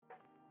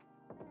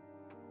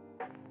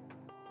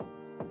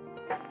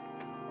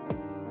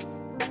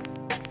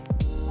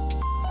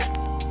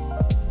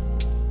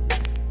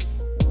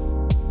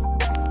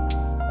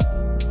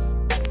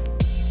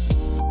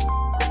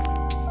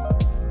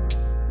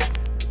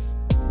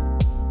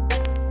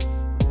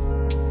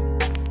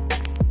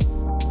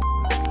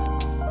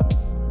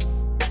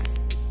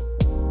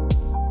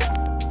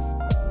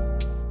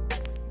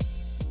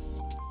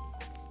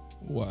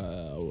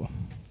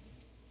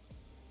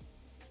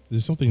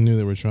There's something new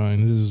that we're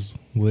trying. This is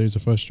Layers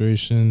of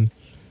Frustration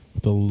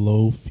with a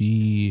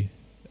low-fee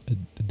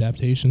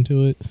adaptation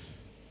to it.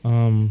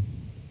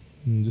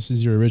 This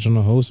is your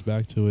original host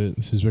back to it.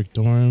 This is Rick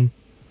Dorham.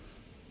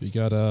 We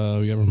got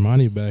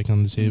Romani back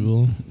on the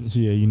table.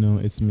 Yeah, you know,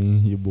 it's me,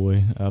 your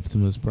boy,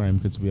 Optimus Prime,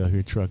 because we out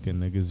here trucking,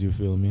 niggas, you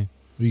feel me?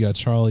 We got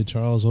Charlie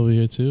Charles over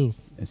here, too.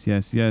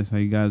 Yes. How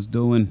you guys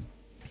doing?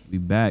 We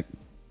back.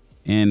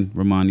 And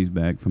Romani's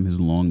back from his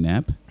long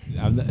nap.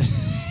 I'm not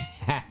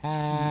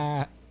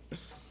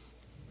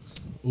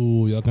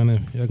Ooh, y'all gonna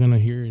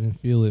hear it and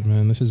feel it,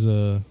 man. This is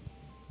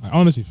I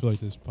honestly feel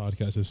like this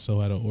podcast is so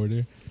out of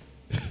order.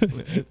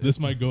 This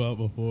might go out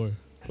before.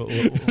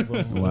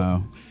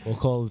 Wow. We'll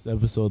call this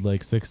episode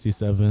like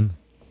 67.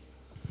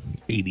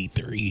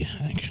 83,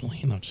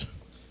 actually. No,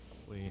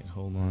 Wait,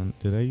 hold on.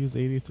 Did I use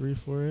 83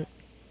 for it?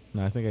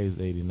 No, I think I used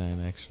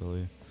 89,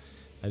 actually.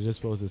 I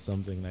just posted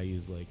something and I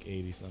used like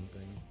 80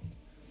 something.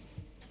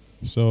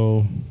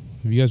 So,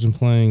 have you guys been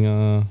playing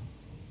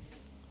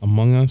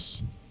Among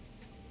Us?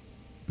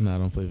 No, I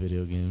don't play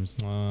video games.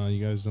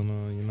 You guys don't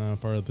know. You're not a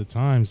part of the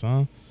times,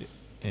 huh?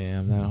 Yeah,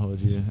 I'm not hold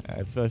you.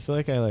 I feel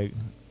like I like.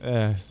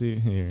 See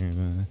here,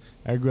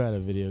 I grew out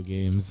of video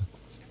games.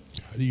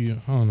 How do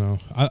you? I don't know.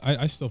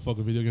 I still fuck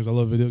with video games. I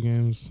love video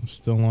games. I'm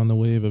still on the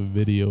wave of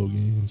video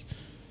games.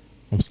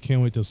 I just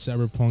can't wait till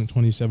Cyberpunk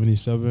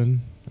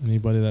 2077.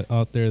 Anybody that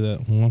out there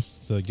that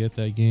wants to get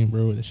that game,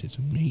 bro, that shit's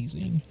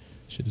amazing.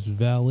 Shit is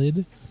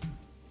valid.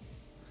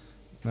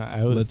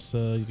 Let's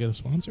you get a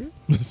sponsor.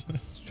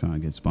 Trying to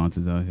get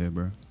sponsors out here,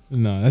 bro.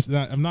 No, that's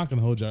not. I'm not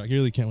gonna hold you. I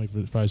really can't wait for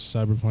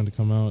Cyberpunk to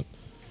come out.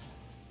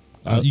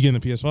 You getting a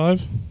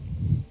PS5?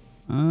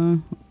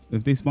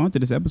 If they sponsor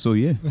this episode,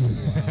 yeah.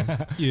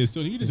 Wow. Yeah,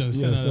 so you just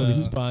send out Sony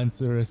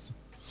sponsor us.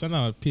 Send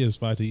out a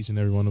PS5 to each and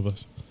every one of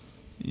us.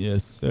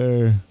 Yes,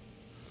 sir.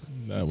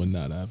 That would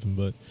not happen,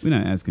 but We're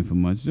not asking for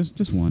much.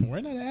 Just one.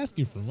 we're not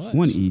asking for much.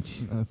 One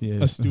each.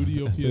 Yeah. A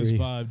studio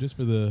PS5 just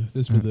for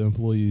the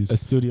employees. A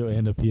studio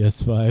and a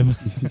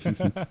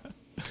PS5.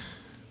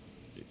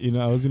 You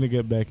know, I was gonna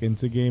get back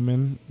into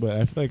gaming, but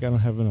I feel like I don't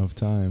have enough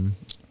time.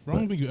 I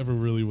don't think you ever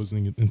really was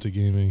into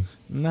gaming.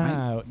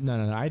 No.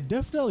 I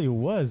definitely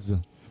was.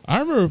 I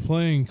remember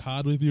playing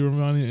COD with you,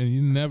 Romani, and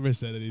you never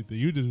said anything.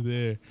 You just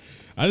there.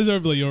 I just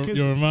remember like, yo,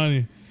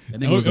 Romani.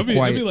 It'll be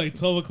like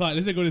 12 o'clock.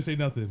 This ain't going to say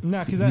nothing.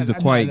 Nah, because He's the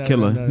quiet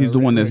killer. He's the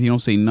one that he don't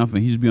say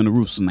nothing. He just be on the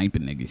roof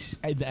sniping niggas.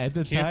 At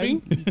the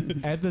Camping?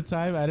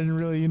 time, I didn't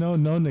really, know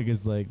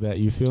niggas like that.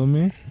 You feel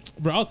me?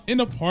 Bro, I was in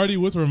a party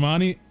with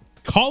Romani,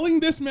 calling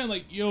this man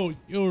like, yo,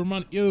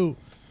 Romani, yo.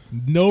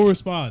 No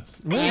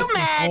response. Are you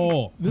mad?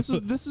 Oh. This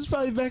is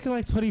probably back in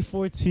like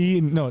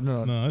 2014. No,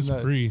 that's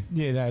pre.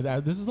 Yeah,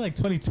 this is like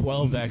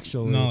 2012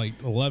 actually. No, like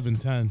 11,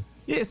 10.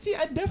 Yeah, see,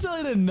 I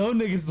definitely didn't know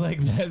niggas like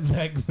that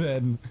back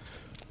then.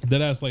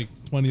 That's like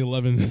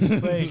 2011. It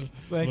was like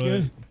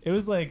it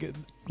was like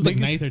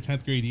 9th or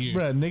 10th grade year.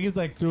 Bro, niggas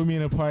like threw me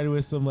in a party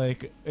with some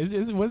like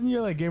wasn't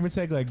your like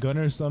gamertag like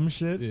gunner or some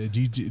shit? Yeah,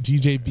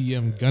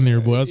 GJBM Gunner,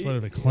 boy. I was part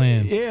of a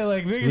clan. Yeah,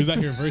 like niggas. We was out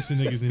here versing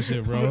niggas and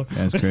shit, bro.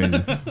 That's crazy.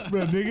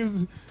 Bro,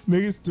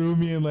 niggas threw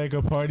me in like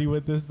a party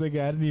with this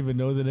nigga. I didn't even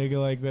know the nigga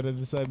like that at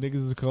the time. Niggas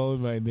was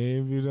calling my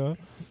name, you know?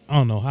 I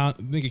don't know how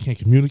nigga can't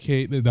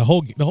communicate. The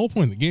whole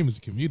point of the game is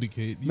to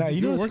communicate. Nah,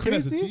 you know what's working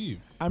crazy? as a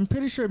team. I'm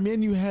pretty sure me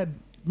and you had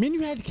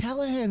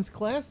Callahan's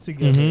class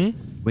together.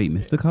 Mm-hmm. Wait,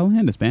 Mr.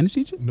 Callahan, the Spanish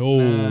teacher?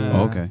 No.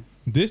 Oh, okay.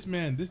 This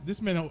man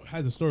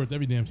has a story with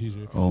every damn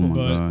teacher. Oh my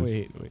god.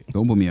 Wait.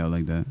 Don't put me out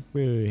like that.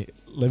 Wait.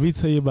 Let me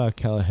tell you about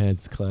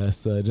Callahan's class,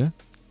 son.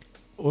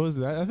 What was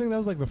that? I think that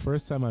was like the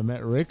first time I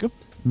met Rick.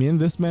 Me and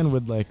this man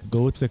would like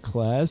go to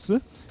class,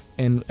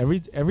 and every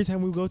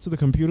time we would go to the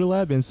computer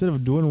lab, instead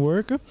of doing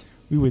work,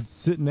 we would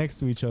sit next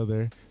to each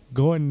other,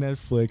 go on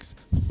Netflix,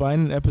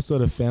 find an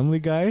episode of Family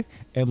Guy,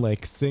 and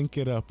like sync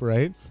it up,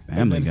 right?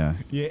 Family Guy.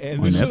 Yeah, and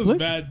On This Netflix? shit was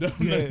bad. No,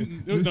 Yeah.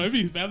 no, it'd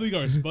be Family Guy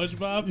or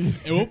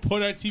SpongeBob, and we'll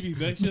put our TVs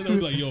next to each other. We'll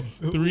be like,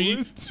 yo,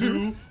 3,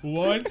 2,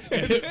 1,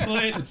 and hit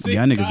play at the same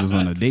Y'all time. niggas was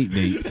on a date.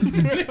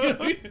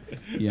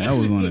 Yeah, I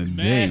was on a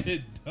mad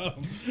date.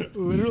 dumb.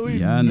 literally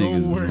Y'all no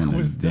niggas work was on a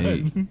was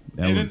date. done.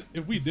 That And was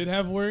then if we did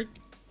have work,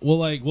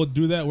 we'll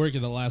do that work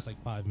in the last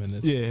like 5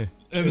 minutes. Yeah,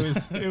 And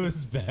it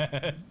was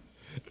bad.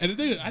 And the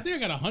thing is, I think I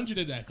got 100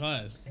 in that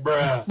class.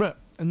 Bruh,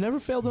 I never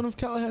failed one of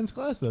Callahan's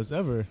classes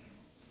ever.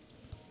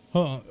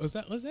 Hold on, was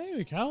that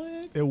even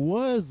Callahan? It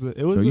was.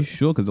 Are you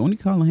sure? Because the only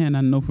Callahan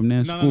I know from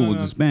that school was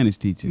the Spanish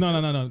teacher. No.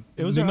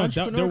 It was our there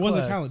entrepreneur was a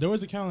class. Callahan. There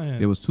was a Callahan.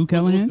 There was two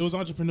Callahans? It was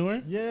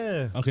entrepreneur.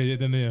 Yeah. Okay, yeah,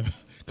 then yeah.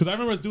 Because I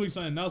remember us doing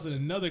something else in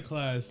another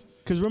class.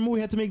 Because remember we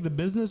had to make the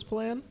business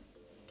plan?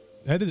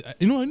 I did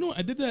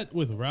that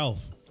with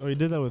Ralph. Oh, you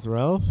did that with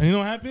Ralph? And you know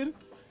what happened?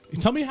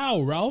 Tell me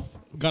how Ralph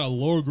got a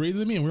lower grade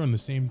than me and we're on the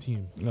same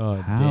team. Oh,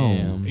 How?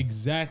 damn.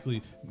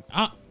 Exactly.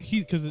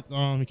 Because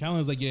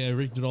Callahan's like, yeah,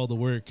 Rick did all the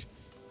work.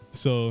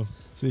 So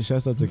See,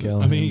 shouts out to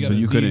Callahan. I mean, he got So a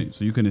you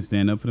D. couldn't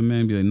stand up for the man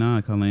and be like, nah,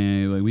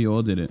 Callahan, like we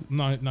all did it.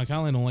 No,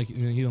 Callahan don't like.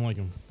 He don't like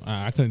him.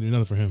 I couldn't do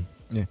nothing for him.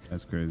 Yeah.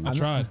 That's crazy. I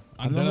tried.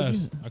 I'm I'm not dead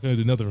ass. I couldn't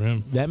do nothing for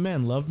him. That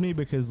man loved me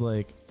because,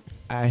 like,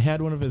 I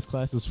had one of his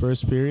classes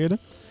first period,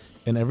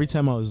 and every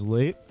time I was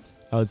late,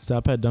 I would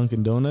stop at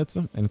Dunkin' Donuts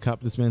and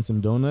cop this man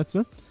some donuts.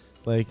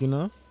 Like, you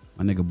know.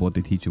 My nigga bought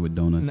the teacher with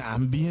donuts. Nah,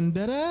 I'm being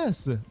dead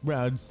ass. Bro,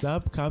 I'd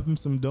stop, cop him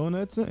some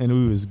donuts, and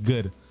we was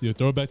good. Yo,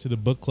 throw it back to the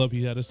book club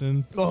he had us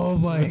in. Oh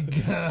my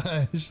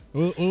gosh.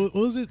 What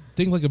was it?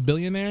 Think Like a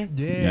Billionaire?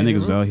 Yeah. Yeah,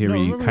 niggas out here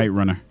reading remember, Kite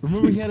Runner.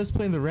 remember he had us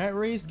playing the rat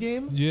race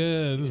game?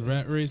 Yeah, this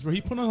rat race, bro. He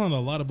put us on a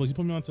lot of books. He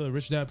put me on to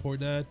Rich Dad, Poor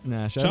Dad.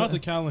 Nah, Shout out to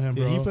Callahan,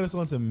 bro. Yeah, he put us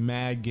on to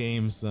mad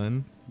games,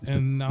 son.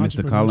 And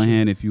Mr.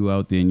 Callahan, if you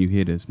out there and you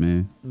hear this,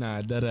 man,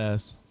 Nah, dead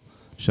ass.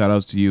 shout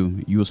outs to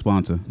you. You a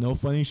sponsor. No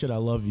funny shit, I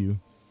love you.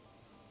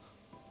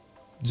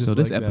 Just So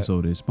this like that.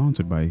 episode is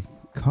sponsored by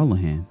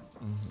Callahan,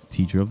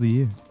 Teacher of the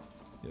Year.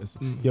 Yes.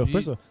 Yo,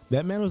 first of all,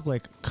 that man was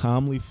like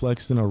calmly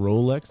flexing a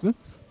Rolex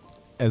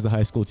as a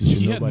high school teacher.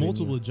 He had Nobody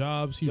multiple knew.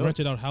 jobs. He Yo.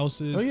 rented out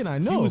houses. Oh, yeah, I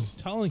He know. was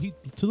telling. He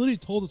literally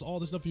told us all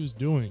the stuff he was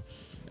doing,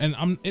 and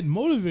it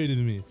motivated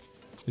me.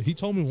 He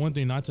told me one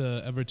thing: not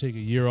to ever take a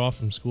year off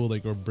from school,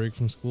 like or break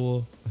from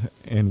school.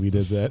 And we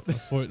did that.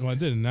 Well, I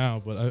did it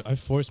now, but I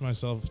forced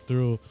myself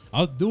through. I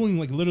was doing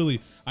like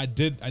literally. I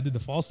did the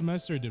fall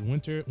semester, did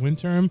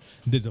winterm,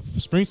 did the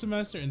spring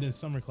semester, and then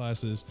summer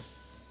classes.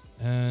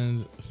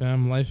 And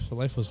fam,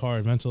 life was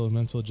hard.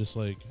 Mental, just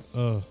like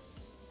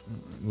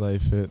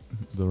Life hit,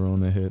 the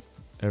Rona hit,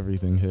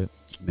 everything hit.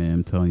 Man,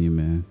 I'm telling you,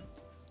 man.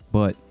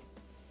 But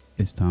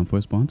it's time for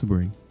a sponsor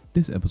break.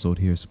 This episode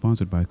here is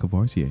sponsored by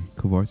Courvoisier.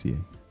 Courvoisier,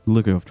 the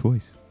liquor of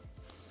choice.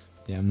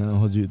 Yeah, I'm not gonna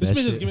hold you. this that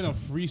man is shit- giving out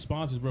free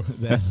sponsors, bro.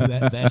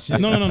 that shit.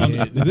 No.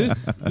 Yeah.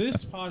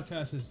 This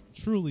podcast is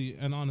truly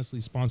and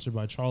honestly sponsored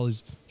by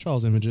Charles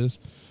Images.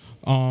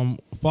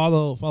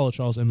 Follow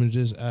Charles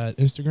Images at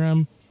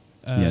Instagram.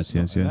 Yes.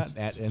 Not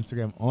at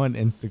Instagram, on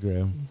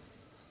Instagram.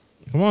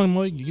 Come on,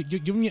 Mike.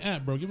 Give him your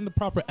at, bro. Give him the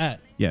proper at.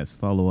 Yes,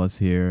 follow us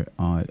here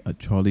on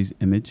Charlie's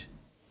Image.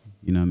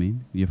 You know what I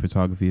mean? Your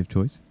photography of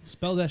choice.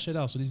 Spell that shit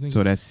out so these niggas.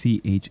 So that's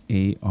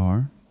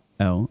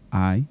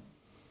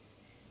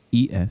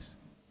CHARLIES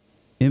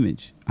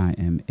Image.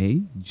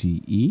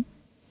 IMAGE.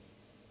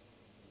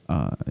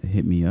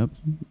 Hit me up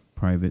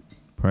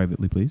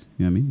privately, please.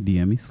 You know what I mean?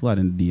 DM me. Slide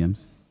in the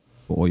DMs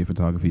for all your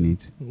photography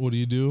needs. What do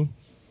you do?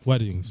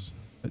 Weddings,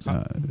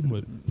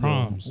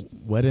 proms,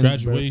 Weddings,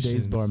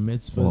 graduations, birthdays, bar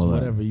mitzvahs, all that.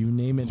 whatever. You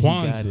name it,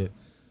 Kwanzaa. he got it.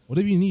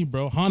 whatever you need,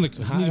 bro. Hanukkah.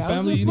 You need a I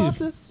family. was You just need about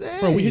to say.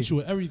 Bro, we hit you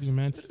with everything,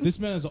 man. This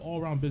man is an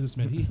all-around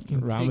businessman. He can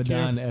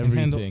Ramadan, take care and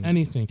handle everything.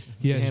 anything.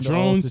 He has Handle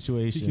all drones.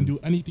 situations. He can do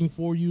anything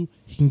for you.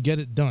 He can get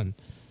it done.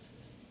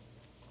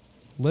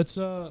 Let's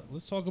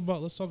talk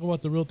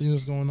about the real thing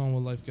that's going on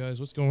with life, guys.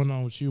 What's going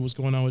on with you? What's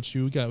going on with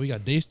you? We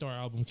got Daystar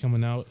album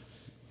coming out.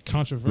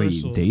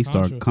 Controversial. Wait,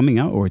 Daystar coming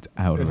out or it's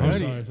out It's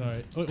already? already-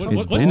 Sorry. Come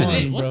What's on,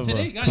 today? brother. What's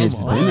today, guys? Come It's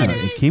It's been on. out.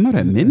 Friday. It came out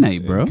at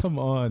midnight, bro. Come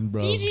on,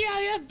 bro.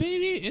 TGIF,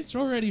 baby. It's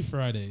already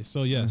Friday.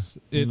 So, yes,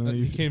 You it know,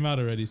 you- came out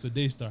already. So,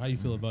 Daystar, how you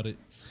feel about it?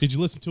 Did you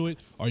listen to it?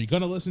 Are you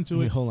going to listen to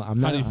Wait, it? hold on.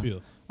 How do you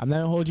feel? I'm not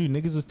gonna hold you.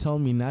 Niggas was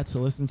telling me not to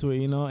listen to it,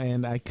 you know,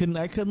 and I couldn't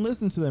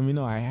listen to them, you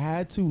know. I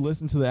had to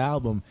listen to the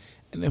album,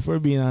 and if we're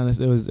being honest,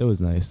 it was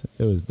nice.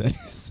 It was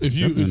nice. If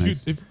you Definitely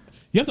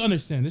you have to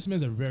understand, this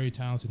man's a very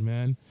talented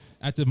man.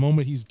 At the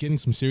moment, he's getting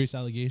some serious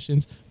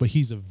allegations, but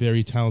he's a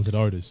very talented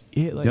artist.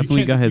 Yeah, like, Definitely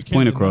can't- got his you can't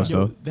point deny across, it. though.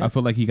 Yo, that- I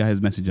feel like he got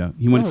his message out.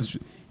 He wanted No. to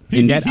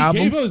in that he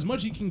album. gave as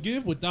much he can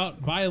give without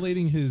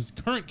violating his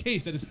current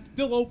case that is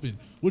still open,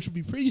 which would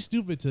be pretty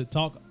stupid to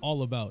talk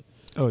all about.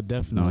 oh,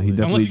 definitely. No, he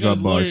definitely Unless he got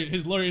dropped bars.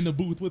 his lawyer in the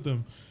booth with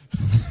him.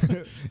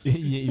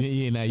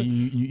 yeah. Now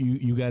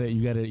you got to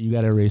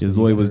erase. His it.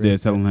 You lawyer gotta was there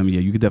erase it. telling him, "Yeah,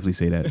 you could definitely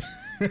say that."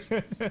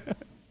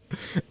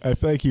 I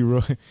feel like he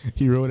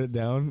wrote it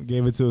down,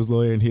 gave it to his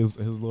lawyer, and his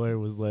lawyer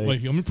was like,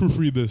 Like, let me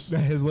proofread this.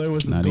 his lawyer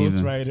was his Not even.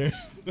 ghostwriter.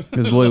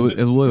 His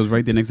lawyer was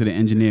right there next to the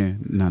engineer.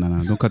 No,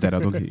 don't cut that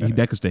out.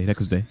 That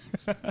could stay.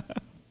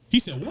 He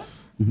said, what?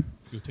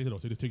 Yo, take it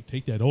off.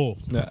 Take that off.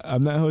 Nah,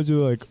 I'm not holding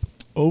you. Like,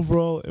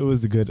 overall, it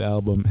was a good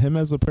album. Him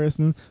as a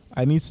person,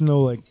 I need to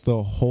know like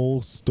the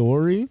whole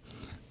story.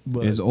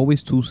 But There's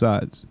always two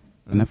sides,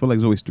 and I feel like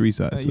there's always three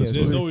sides. Yeah, So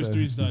There's it's always sides.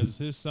 three sides: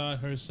 his side,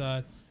 her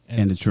side,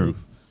 And the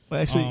truth.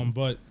 well, actually,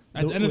 But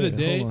at the end of the wait,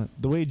 day, hold on.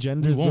 The way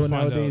genders won't go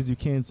find nowadays, out. you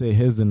can't say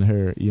his and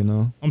her. You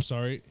know. I'm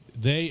sorry,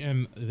 they,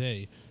 and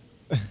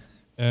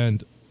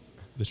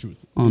the truth.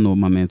 I don't know what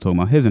my man talking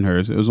about. His and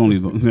hers. It was only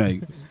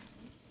like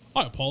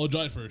I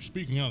apologize for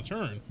speaking out of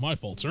turn. My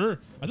fault, sir.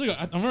 I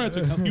remember I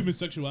took human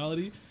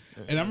sexuality,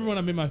 and I remember when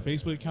I made my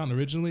Facebook account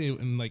originally,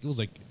 and like it was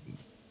like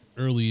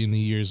early in the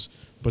years,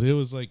 but it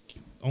was like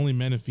only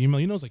men and female.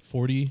 You know, it's like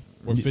 40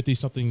 or 50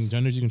 something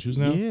genders you can choose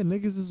now. Yeah,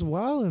 niggas is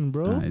wildin',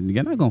 bro.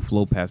 you're not gonna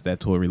flow past that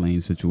Tory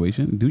Lanez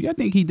situation. Do y'all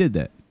think he did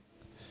that?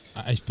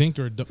 I think,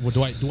 or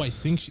do I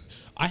think?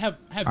 I have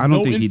I don't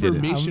no think he did it.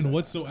 information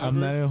whatsoever. I'm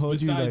not gonna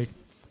hold you, like,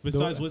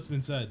 besides what's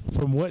been said.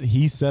 From what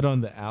he said on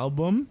the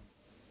album,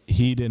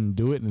 he didn't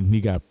do it, and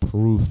he got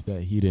proof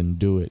that he didn't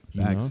do it.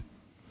 You Facts. know?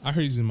 I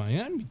heard he's in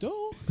Miami,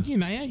 though. He in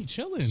Miami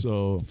chilling,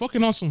 So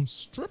fucking on some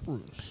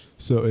strippers.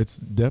 it's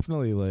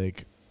definitely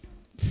like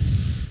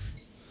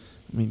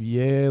I mean,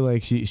 yeah,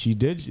 like she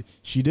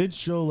did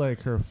show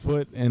like her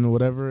foot and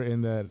whatever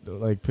in that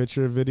like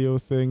picture video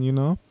thing, you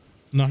know.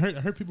 No, I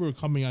heard people were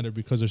coming at her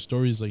because her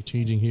story is like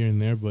changing here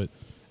and there, but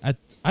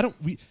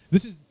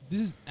this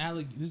is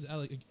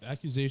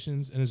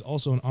accusations, and it's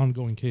also an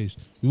ongoing case.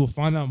 We will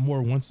find out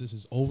more once this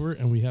is over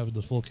and we have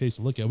the full case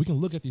to look at. We can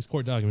look at these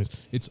court documents.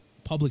 It's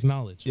public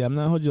knowledge. Yeah, I'm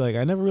not holding you. Like,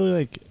 I never really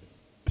like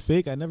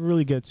fake. I never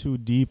really get too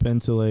deep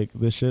into like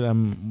this shit.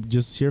 I'm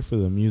just here for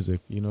the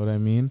music. You know what I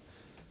mean?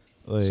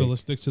 Like, So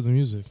let's stick to the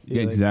music.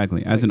 Yeah, like-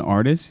 exactly. As an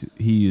artist,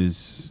 he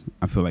is.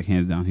 I feel like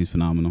hands down, he's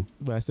phenomenal.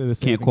 But I say the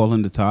same. Can't thing. call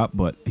him the top,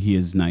 but he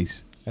is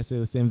nice. I say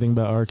the same thing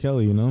about R.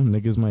 Kelly. You know,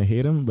 niggas might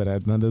hate him, but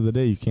at the end of the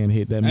day, you can't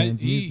hate that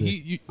man's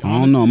music. I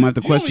don't know. I'm gonna have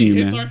to question you,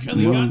 You know how man. many hits R.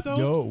 Kelly got, though?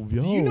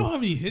 Yo, Do you know how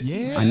many hits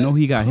he Yeah. I know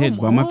he got Come hits,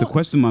 but I'm gonna have to on.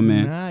 question my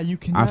man. Nah, you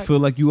I cannot. feel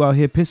like you out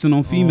here pissing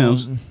on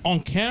females. On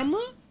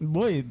camera?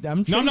 Boy,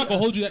 I'm. No, I'm not gonna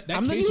hold you. That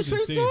I'm the case new was Trey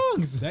insane.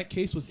 Songz. That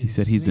case was He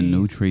said he's the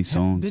new Trey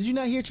Songz. Did you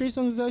not hear Trey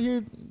Songz out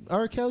here?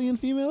 R. Kelly and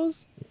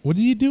females? What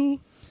did he do?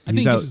 I He's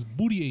think out- this is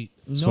booty ate.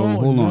 So,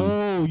 hold on.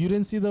 No, you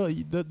didn't see the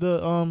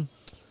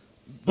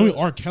I mean,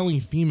 R. Kelly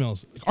and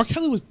females. R.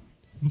 Kelly was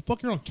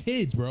fucking on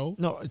kids, bro.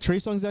 No, Trey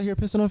Songz out here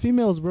pissing on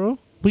females, bro.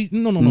 Wait,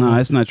 no. Nah,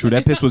 it's not true. That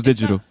It's piss not- was it's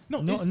digital.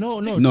 not- No, it's- no.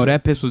 No,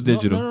 that piss was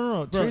digital.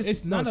 No. Bro, Trey's-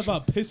 it's not no,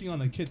 about pissing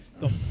on a kid.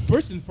 The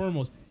first and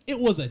foremost, it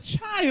was a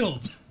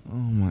child. Oh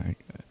my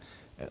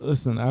god!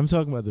 Listen, I'm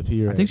talking about the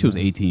P. I Right think she was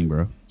now. 18,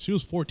 bro. She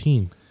was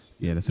 14.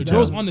 Yeah, that's The a girl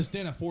was child. on the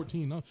stand at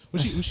 14. No,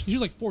 she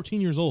was like 14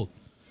 years old.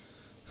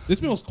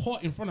 This man was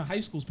caught in front of high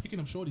schools picking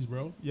up shorties,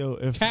 bro. Yo,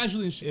 if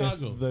Casually in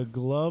Chicago. if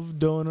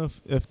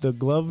the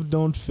glove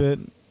don't fit,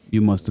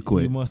 You must have you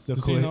quit. must have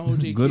This quit. ain't no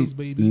OJ Good, case,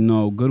 baby.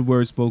 no, good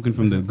words spoken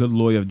from the good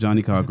lawyer of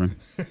Johnny Cochran.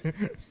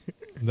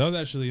 That was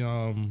actually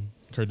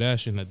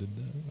Kardashian that did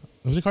that.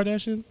 Was it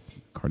Kardashian?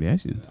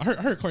 Kardashian. I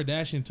heard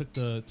Kardashian took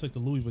the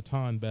Louis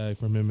Vuitton bag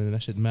from him, and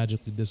that shit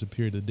magically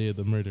disappeared the day of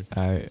the murder.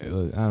 I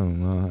don't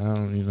know.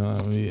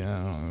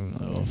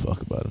 I don't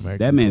fuck about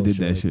American. That man did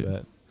culture that like shit.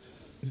 That.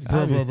 Bro.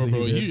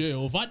 Obviously he did.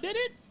 If I did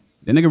it,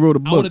 That nigga wrote a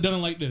I would book. have done it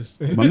like this.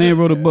 My man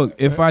wrote a book.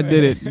 If I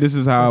did it, this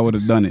is how I would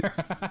have done it.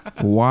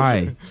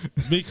 Why?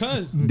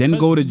 Because Then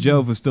go to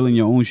jail for stealing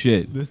your own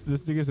shit. This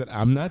nigga said,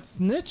 "I'm not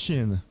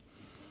snitching."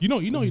 you know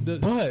he does.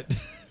 But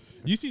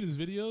You see his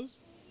videos?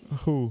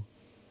 who?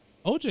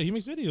 OJ, he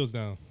makes videos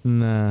now.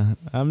 Nah,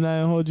 I'm not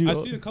gonna hold you. I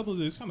seen a couple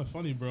of it. It's kind of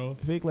funny, bro.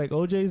 Fake like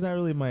OJ's not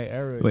really my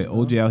era. Wait, you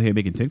know? OJ out here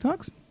making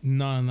TikToks?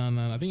 Nah.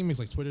 I think he makes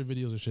like Twitter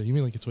videos or shit. He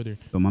made like a Twitter.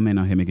 So my man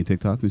out here making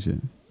TikToks and shit.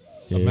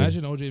 Yeah.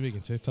 Imagine OJ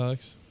making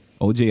TikToks.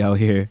 OJ out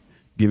here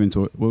giving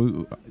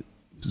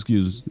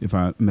excuse if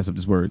I mess up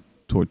this word.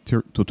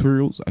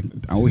 Tutorials.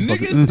 I always fuck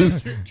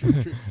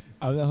Niggas,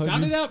 I'm not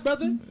sound it out,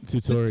 brother.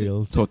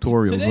 tutorials.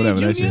 tutorials, Today,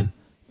 whatever that shit. Junior?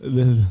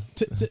 The-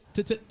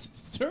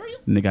 Tutorial?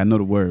 Nigga, I know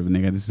the word, but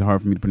nigga, this is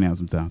hard for me to pronounce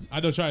sometimes.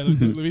 I don't try. Let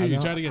me hear I you.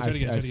 know- Try it again. Try it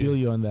again. I Try it feel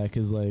again. you on that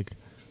because like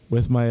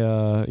with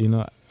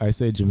my I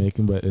say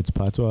Jamaican, but it's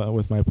patois.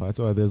 With my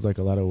patois, there's like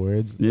a lot of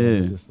words. that Yeah.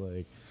 it's just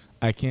like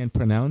I can't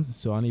pronounce,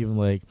 so I don't even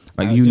like.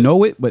 Like I you just-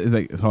 know it, but it's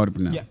like it's hard to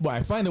pronounce. Yeah, but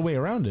I find a way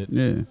around it.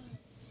 Yeah.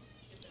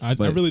 I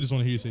But- really just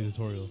want to hear you say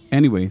tutorial.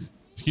 Anyways,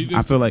 Can you I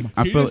just- feel like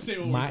can you just say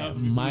what we're Mi-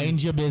 saying, mind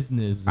please? your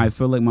business. I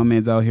feel like my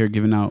man's out here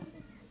giving out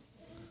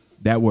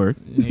that word.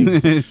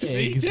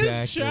 Hey,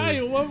 just try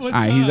it one more All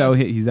time. right,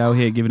 he's out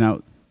here giving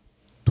out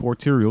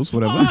tutorials,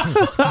 whatever.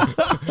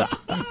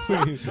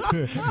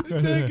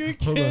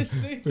 Nigga Hold on. can't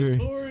say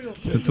tutorial.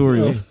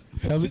 Tutorials.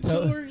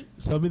 Tutorial.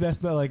 Tell me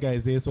that's not like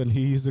Isaiah's when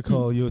he used to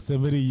call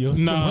Yosemite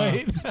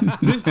Yosemite.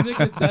 This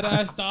nigga that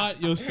I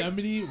thought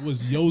Yosemite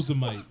was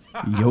Yosemite,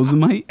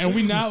 Yosemite? and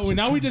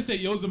we just say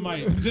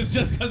Yosemite just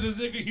because this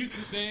nigga used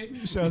to say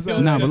it. Shouts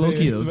out Nah, to but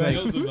low-key, Isaiah it was like-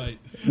 Yosemite.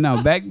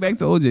 Now back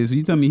to OJ. So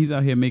you tell me he's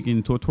out here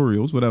making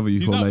tutorials, whatever you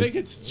He's call not it,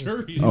 making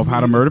tutorials. of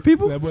how to murder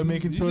people. That boy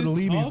making He's just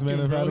tortellinis, talking, man,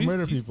 of how bro. to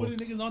murder He's people. putting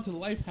niggas onto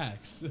life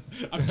hacks.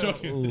 I'm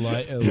joking.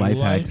 Life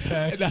hacks.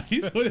 Nah, he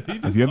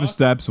If just you ever talk-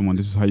 stab someone,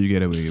 this is how you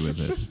get away with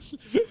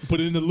it. put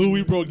it in the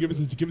Louis, bro. Give it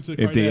to the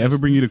If they Kardashians. ever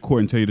bring you to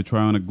court and tell you to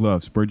try on a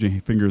glove, spread your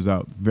fingers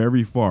out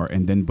very far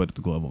and then put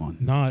the glove on.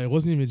 Nah, it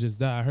wasn't even just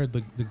that. I heard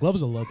the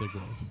glove's a leather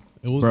glove.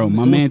 It was Bro,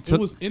 my it man was, took-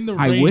 It was in the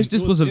I rain. wish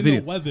this It was a in video.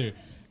 The weather.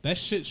 That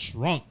shit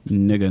shrunk.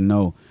 Nigga,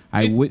 no.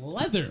 It's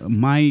leather.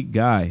 My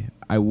guy,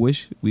 I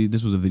wish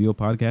this was a video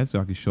podcast so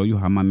I could show you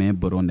how my man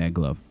put on that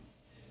glove.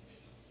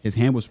 His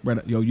hand was spread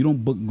out. Yo, you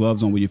don't put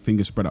gloves on with your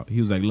fingers spread out. He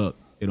was like, look,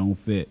 it don't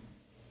fit.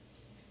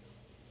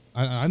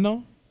 I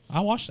know. I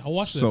watched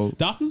So- the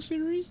docu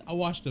series. I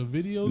watched the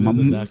videos. My Is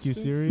it m- docu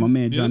series? My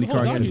man Yeah, Johnny there's a whole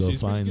I gotta Carter. docu- go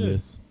It's pretty find good.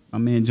 this. My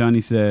man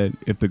Johnny said,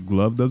 if the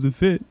glove doesn't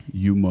fit,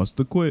 you must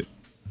have quit.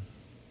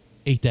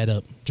 ate that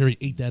up. Jury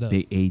ate that up.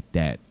 They ate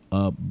that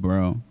up,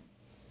 bro.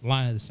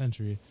 Line of the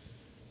century.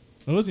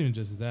 It wasn't even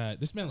just that.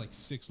 This man like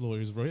 6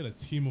 lawyers, bro. He had a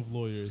team of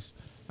lawyers.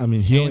 I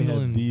mean, he only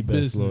Handling had the best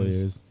business.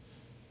 lawyers.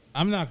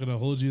 I'm not gonna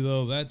hold you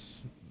though.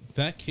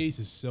 That case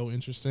is so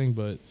interesting,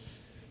 but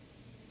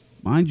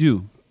Mind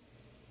you,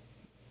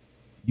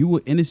 you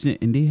were innocent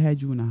and they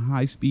had you in a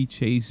high-speed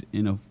chase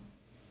in a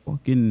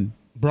fucking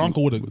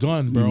Bronco with a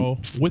gun, bro,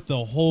 with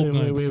the whole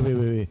gun.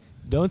 Wait.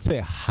 Don't say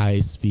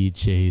high-speed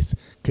chase,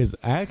 because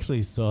I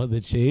actually saw the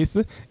chase,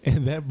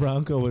 and that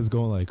Bronco was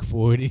going like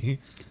 40.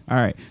 All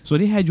right, so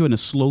they had you in a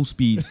slow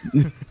speed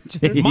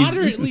chase.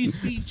 Moderately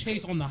speed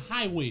chase on the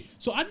highway.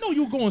 So I know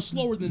you're going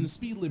slower than the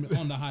speed limit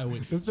on the highway.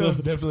 This So was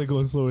definitely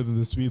going slower than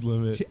the speed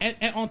limit.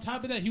 and on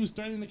top of that, he was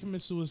threatening to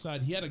commit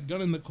suicide. He had a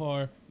gun in the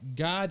car.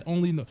 God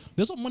only knows.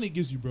 That's what money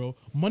gives you, bro.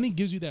 Money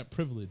gives you that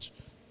privilege.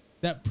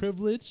 That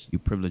privilege. You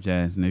privileged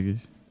ass niggas.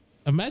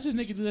 Imagine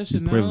they could do that shit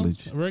now.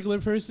 Privilege. A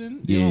regular person.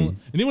 Yeah. You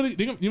know what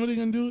they're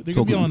gonna do? They're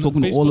gonna be I'm on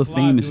talking to Facebook all the Live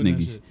famous doing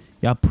that niggas. shit.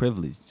 Y'all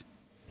privileged.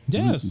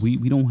 Yes. We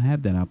don't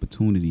have that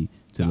opportunity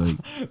to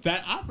like.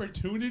 That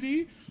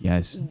opportunity.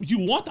 Yes. You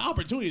want the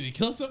opportunity to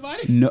kill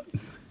somebody? No.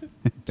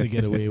 To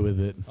get away with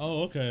it.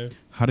 Oh, okay.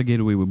 How to get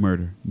away with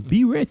murder?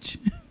 Be rich.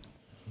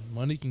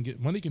 Money can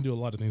do a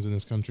lot of things in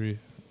this country.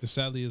 As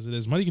sadly as it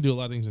is, money can do a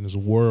lot of things in this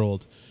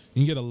world.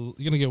 You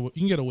can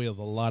get away with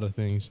a lot of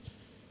things.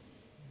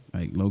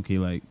 Like low key,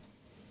 like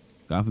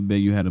God forbid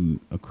you had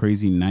a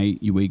crazy night.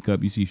 You wake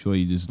up, you see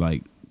Shorty just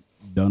like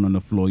done on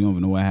the floor. You don't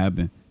even know what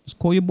happened. Just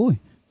call your boy.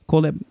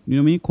 Call that. You know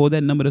what I mean? Call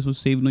that number that's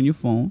saved on your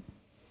phone.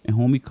 And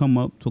homie come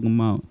up talking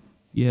about,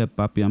 yeah,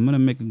 papi, I'm gonna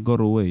make it go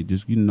away.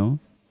 Just 10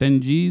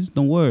 G's.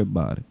 Don't worry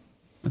about it.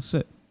 That's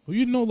it. Well,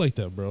 you know like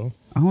that, bro.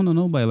 I don't know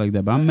nobody like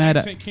that, but I'm mad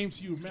at. Accent came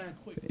to you mad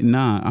quick.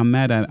 Nah, I'm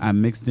mad at. I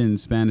mixed in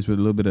Spanish with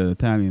a little bit of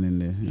Italian in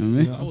there. You know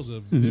what I mean? That was a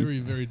very,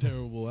 very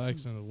terrible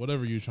accent of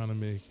whatever you're trying to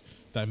make.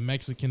 That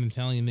Mexican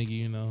Italian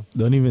nigga,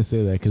 Don't even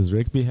say that, because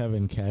Rick be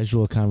having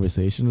casual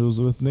conversations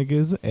with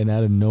niggas, and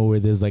out of nowhere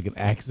there's like an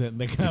accent in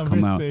the come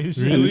out.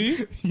 conversation.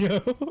 Really? Yo,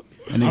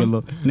 A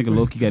nigga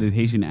Loki got his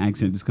Haitian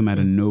accent just come out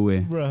of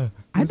nowhere. bruh.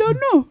 I don't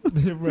know.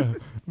 Bruh.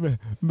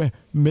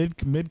 Mid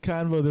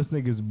convo, this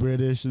nigga's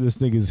British, this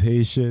nigga's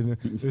Haitian,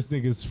 this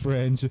nigga's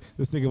French,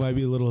 this nigga might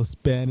be a little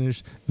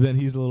Spanish, then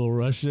he's a little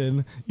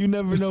Russian. You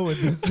never know with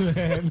this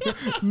man.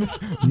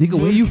 Nigga,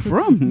 where you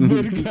from?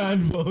 Mid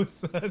convo,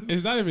 son.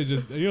 It's not even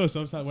just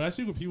sometimes when I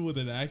speak with people with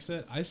an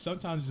accent, I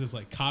sometimes just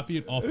like copy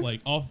it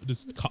off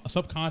just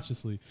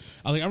subconsciously.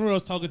 I remember I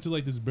was talking to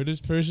like this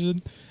British person,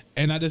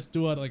 and I just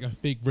threw out like a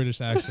fake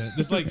British accent,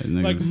 just like it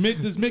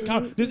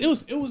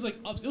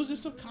was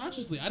just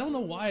subconsciously. I don't know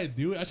why I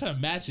do it. I try to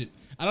match it.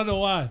 I don't know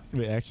why.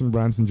 Wait, Action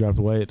Bronson dropped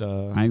White. I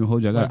ain't gonna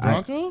hold you. White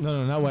Bronco?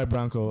 No, not White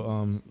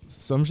Bronco.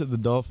 Some shit. The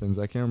Dolphins.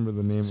 I can't remember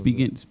the name.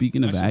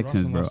 Speaking of Actually,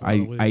 accents, bro, Bronson lost a lot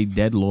of weight. I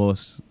dead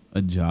lost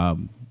a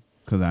job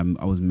because I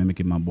was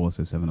mimicking my boss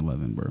at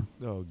 7-Eleven, bro.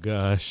 Oh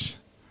gosh.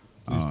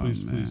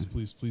 Please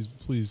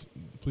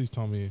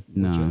tell me what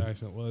Nah. your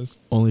accent was.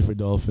 Only for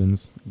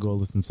Dolphins. Go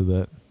listen to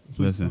that.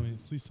 Please Listen.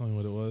 tell me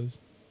what it was.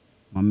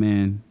 My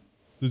man,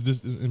 Do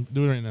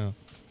it right now.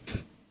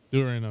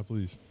 Do it right now,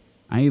 please.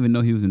 I didn't even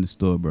know he was in the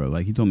store, bro.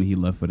 Like he told me he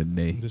left for the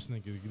day. This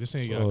nigga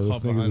got Oh, this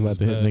caught nigga's behind about his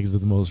to hit back. niggas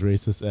with the most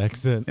racist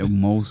accent. The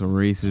most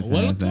racist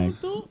What I'm ass talking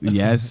accent. to?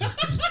 Yes,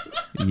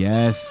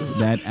 yes,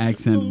 that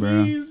accent,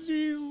 bro. Please,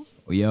 Jesus.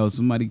 Yo,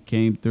 somebody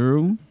came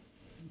through.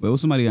 Well, it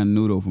was somebody I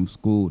knew though from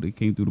school. They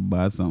came through to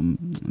buy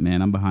something.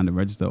 Man, I'm behind the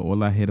register.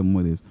 All I hit him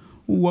with is,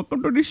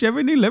 "Welcome to the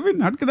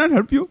 7-Eleven. How can I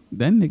help you?"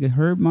 That nigga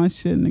heard my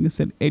shit. Nigga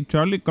said, "Hey,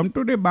 Charlie, come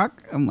to the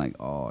back." I'm like,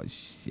 "Oh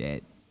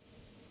shit."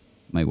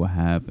 I'm like, what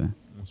happened?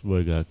 This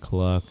boy got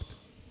clocked.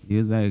 He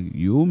was like,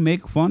 "You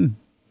make fun.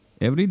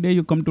 Every day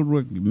you come to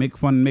work, you make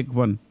fun, make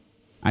fun.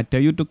 I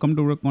tell you to come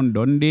to work on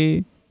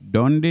Donde.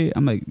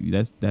 I'm like,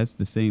 that's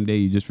the same day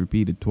you just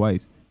repeated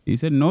twice. He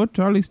said, "No,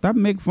 Charlie, stop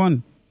make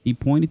fun." He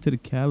pointed to the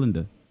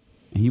calendar,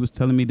 and he was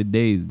telling me the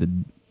days. The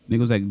nigga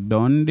was like,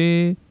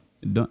 Donde.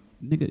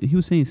 Nigga, he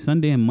was saying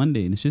Sunday and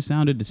Monday, and it just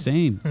sounded the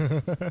same.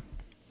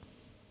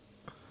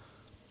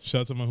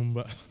 Shout out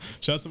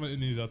to my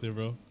Indians out there,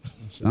 bro.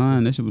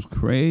 Son, that shit was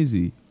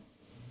crazy.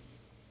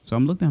 So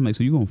I'm looking at him like,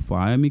 so you gonna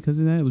fire me because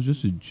of that? It was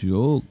just a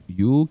joke.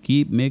 You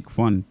make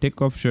fun. Take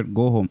off shirt,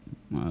 go home.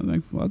 I was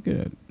like, fuck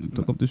it. I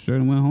took off the shirt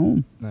and went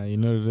home. Nah, you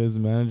know what it is?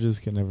 Managers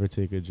can never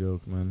take a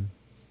joke, man.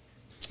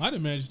 I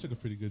didn't manage to take a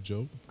pretty good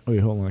joke. Wait,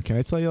 hold on. Can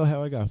I tell y'all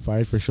how I got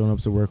fired for showing up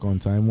to work on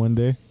time one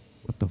day?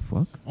 What the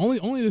fuck?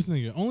 Only this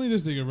nigga,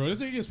 bro.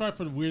 This nigga gets fired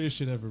for the weirdest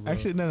shit ever, bro.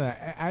 Actually, no.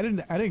 I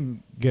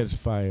didn't get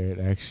fired.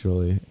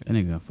 Actually, That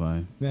nigga got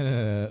fired.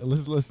 no.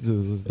 Listen to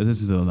this.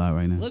 This is a lot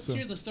right now. Let's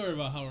hear the story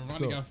about how Ronnie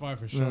so- got fired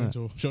for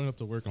no. showing up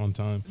to work on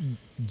time.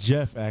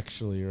 Jeff,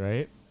 actually,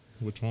 right?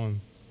 Which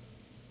one?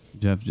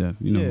 Jeff. You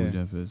know Yeah. who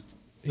Jeff is.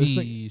 This Hey,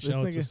 nigga- shout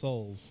out this to nigga-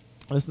 Souls.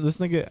 This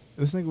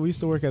nigga, we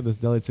used to work at this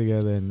deli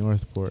together in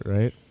Northport,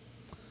 right?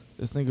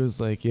 This nigga was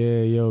like,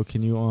 yeah, yo,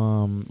 can you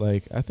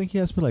like, I think he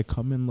asked me like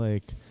come in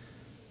like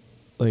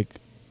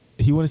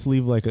he wanted to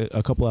leave like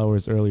a couple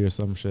hours early or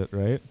some shit,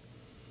 right?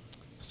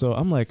 So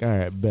I'm like, all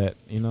right, bet,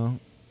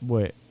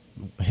 boy,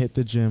 hit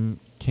the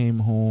gym, came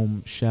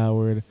home,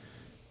 showered,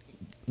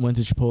 went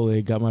to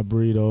Chipotle, got my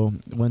burrito,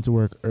 went to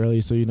work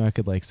early so I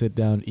could like sit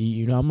down,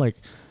 eat. I'm like,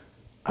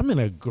 I'm in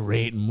a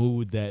great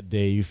mood that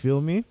day. You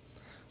feel me?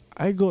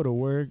 I go to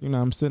work,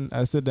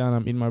 I sit down,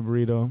 I'm eating my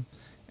burrito,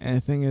 and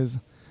the thing is,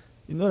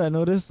 you know what I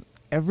noticed?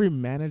 every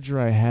manager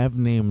I have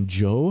named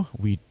Joe,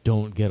 we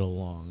don't get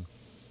along.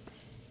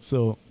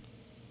 So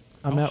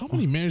How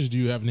many managers do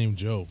you have named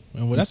Joe?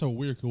 And well, that's a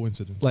weird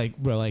coincidence. like,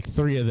 bro, like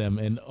 3 of them,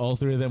 and all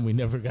 3 of them we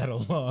never got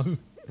along.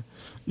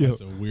 Yo,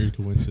 That's a weird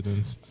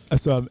coincidence.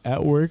 so I'm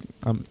at work.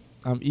 I'm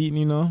eating,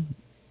 you know,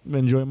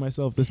 enjoying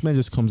myself. This man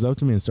just comes up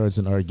to me and starts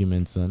an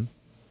argument, son.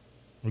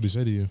 What did he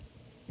say to you?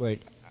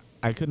 Like,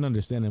 I couldn't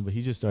understand him, but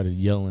he just started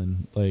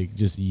yelling, like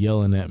just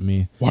yelling at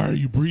me. Why are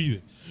you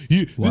breathing?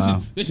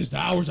 Wow. This is the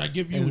hours I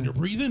give you when you're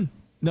breathing.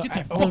 No, Get the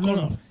I- fuck oh, no, on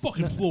no. the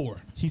fucking floor.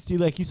 He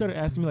started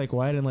asking me like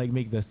why I didn't like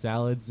make the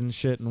salads and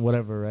shit and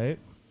whatever, right?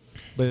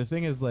 But the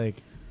thing is, like,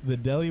 the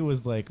deli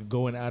was like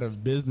going out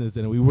of business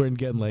and we weren't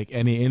getting like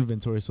any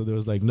inventory, so there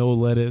was like no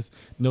lettuce,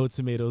 no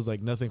tomatoes,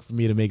 like nothing for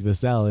me to make the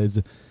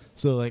salads.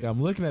 So like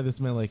I'm looking at this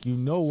man like, you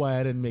know why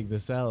I didn't make the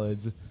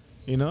salads,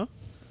 you know?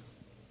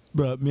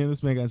 Bro, me and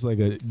this man got into like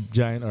a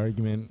giant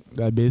argument.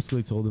 I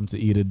basically told him to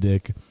eat a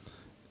dick,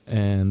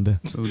 and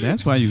So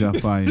that's why you got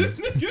fired.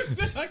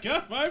 I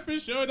got fired for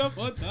showing up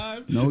on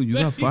time. No, you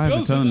Then got he fired for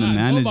goes telling the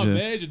I told my manager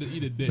manager to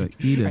eat a dick.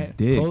 to eat a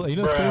dick. hold on, you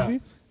know what's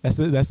crazy?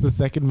 That's the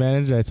second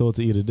manager I told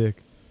to eat a dick.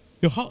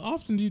 Yo, how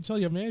often do you tell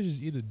your managers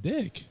to eat a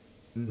dick?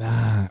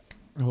 Nah,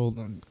 hold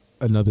on.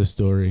 Another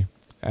story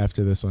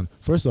after this one.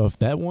 First off,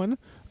 that one,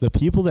 the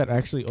people that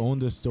actually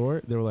owned the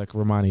store, they were like,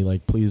 Romani,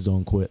 like, please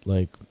don't quit.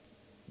 Like,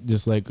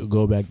 just like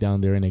go back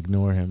down there and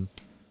ignore him.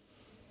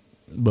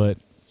 But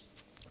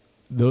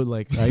though,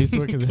 like, I used to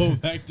work in Go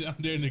back down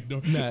there and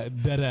ignore. nah,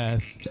 dead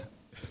ass.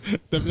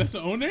 That's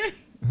the owner?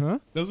 Huh?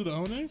 Those are the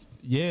owners?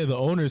 Yeah, the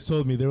owners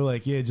told me, they were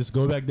like, yeah, just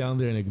go back down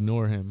there and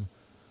ignore him.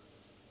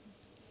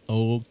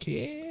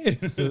 Okay.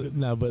 So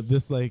nah, but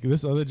this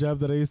other job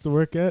that I used to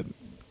work at,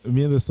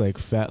 me and this like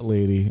fat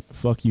lady,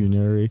 fuck you,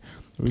 Nuri,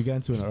 we got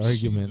into an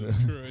argument. Jesus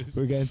Christ.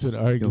 We got into an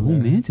Yo, argument.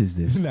 who mans is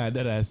this? Nah,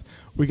 that ass.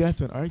 We got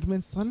into an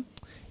argument, son.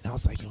 And I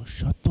was like, yo,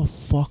 shut the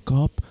fuck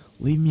up.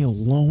 Leave me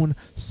alone.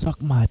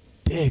 Suck my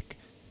dick.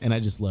 And I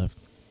just left.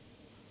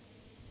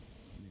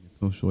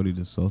 So shorty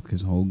to suck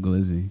his whole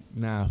glizzy.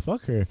 Nah,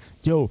 fuck her.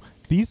 Yo,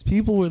 these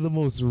people were the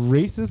most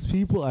racist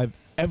people I've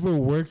ever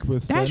worked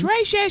with, son.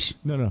 racist.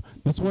 No.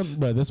 This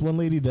one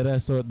lady that I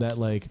thought that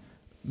like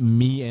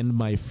me and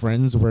my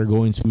friends were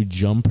going to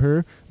jump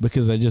her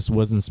because I just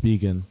wasn't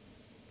speaking.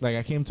 Like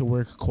I came to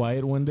work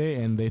quiet one day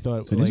and they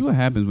thought So like, this is what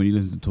happens when you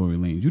listen to Tory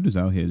Lanez. You just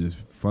out here just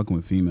fucking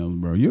with females,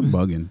 bro. You're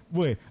bugging.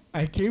 wait,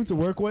 I came to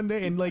work one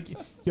day and like,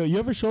 yo, you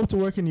ever show up to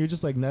work and you're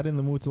just like not in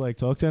the mood to like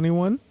talk to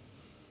anyone?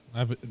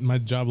 My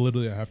job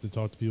literally, I have to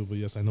talk to people, but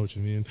yes, I know what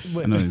you mean.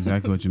 I know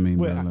exactly what you mean,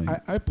 Wait, bro.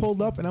 Like, I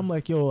pulled up and I'm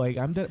like, yo, like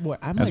I'm that. What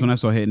I'm that's like, when I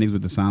started hitting niggas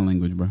with the sign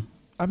language, bro.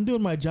 I'm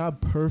doing my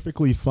job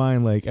perfectly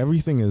fine. Like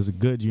everything is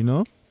good, you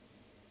know.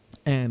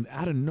 And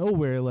out of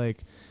nowhere,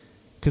 like,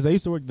 cause I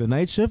used to work the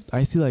night shift,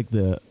 I see like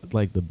the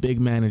big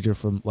manager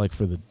from like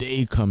for the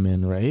day come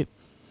in, right?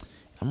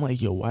 I'm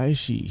like, yo, why is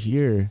she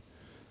here?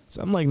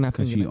 So I'm like, not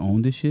Cause thinking. she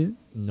owned this shit.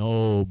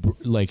 No,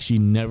 like she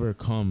never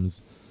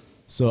comes.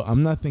 So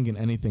I'm not thinking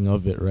anything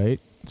of it, right?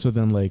 So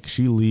then like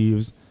she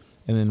leaves,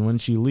 and then when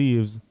she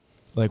leaves,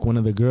 like one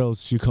of the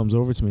girls, she comes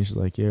over to me. She's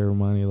like, "Yeah,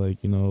 Romani, like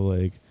you know,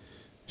 like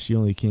she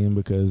only came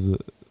because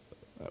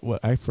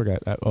what I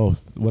forgot.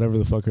 Whatever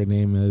the fuck her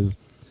name is,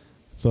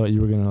 thought you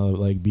were gonna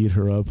like beat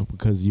her up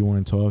because you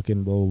weren't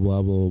talking. Blah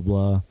blah blah blah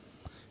blah."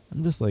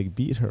 I'm just like,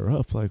 beat her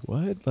up, like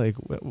what? Like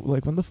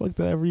when the fuck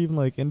did I ever even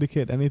like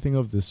indicate anything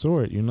of the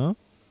sort? You know?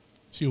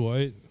 She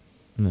white?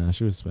 Nah,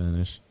 she was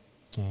Spanish.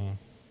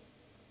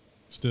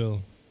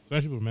 Still.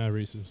 Spanish people are mad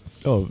racist.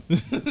 Oh,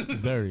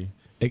 very.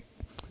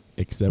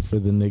 Except for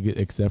my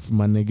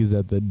niggas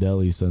at the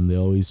deli, son. They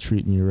always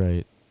treat me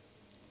right.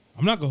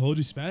 I'm not gonna hold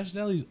you. Spanish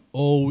delis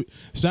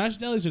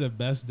are the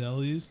best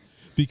delis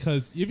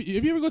because if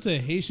you ever go to a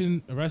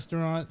Haitian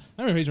restaurant,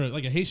 not a Haitian,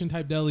 like a Haitian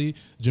type deli,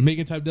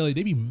 Jamaican type deli,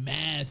 they be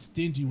mad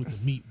stingy with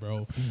the meat,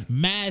 bro.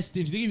 Mad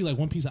stingy. They give you like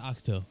one piece of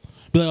oxtail.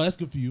 Be like, oh, that's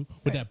good for you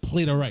with that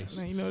plate of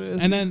rice. You know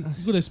this, And then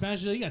you go to the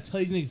Spanish deli, you gotta tell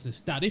these niggas to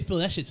stop. They fill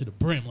that shit to the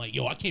brim. Like,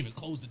 yo, I can't even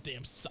close the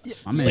damn.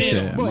 My man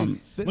said,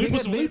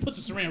 Let my- me put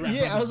some saran wrap.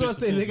 Yeah, I was about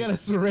to say they gotta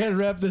saran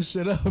wrap this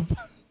shit up.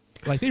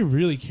 Like they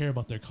really care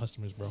about their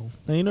customers, bro.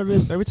 Now you know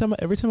this. Every time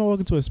I walk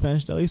into a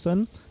Spanish deli,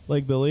 son,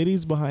 like the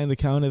ladies behind the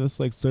counter that's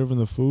like serving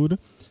the food,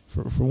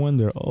 for one,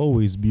 they're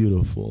always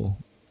beautiful.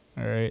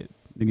 All right,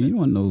 nigga, you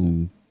want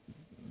no,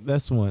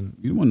 that's one.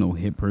 you don't want no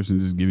hit person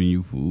just giving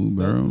you food,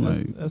 bro.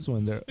 That's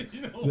one. There.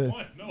 You don't The-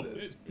 want no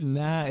it.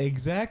 Nah,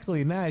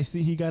 exactly. Nah, I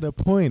see he got a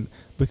point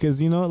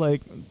because you know,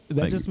 like that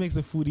Like- just makes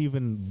the food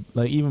even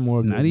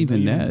more. not good,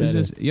 even that. better.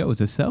 It's just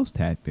it's a sales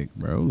tactic,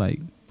 bro.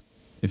 Like,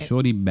 if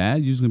shorty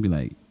bad, you're just gonna be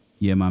like,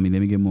 yeah, mommy, let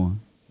me get more.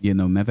 Yeah,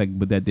 no, matter of fact,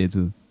 put that there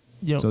too.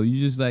 Yo, So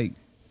you just like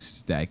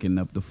stacking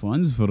up the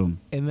funds for them.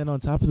 and then on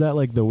top of that,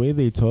 like the way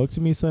they talk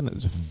to me, son,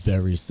 is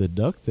very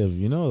seductive.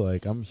 You know,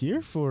 like I'm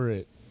here for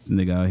it. This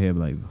nigga out here be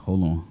like,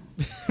 hold on,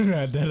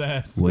 That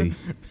ass. wait,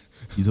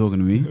 you talking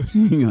to me?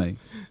 Like,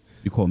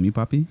 you call me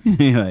Poppy?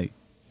 Like,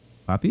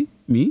 Poppy?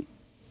 Me?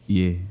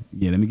 Yeah,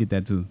 let me get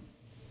that too.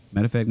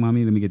 Matter of fact,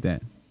 mommy, let me get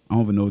that. I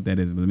don't even know what that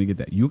is, but let me get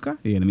that. Yuca?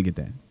 Yeah, let me get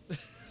that.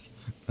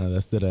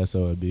 That's the that's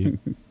how it be.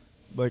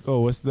 Like, oh,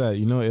 what's that?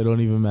 You know, it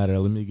don't even matter.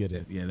 Let me get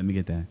it. Yeah, let me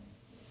get that.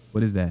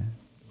 What is that?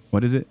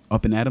 What is it?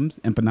 Up and Adams?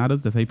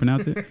 Empanadas? That's how you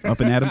pronounce it? Up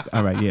and Adams?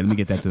 All right, yeah, let me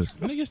get that too.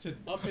 Nigga said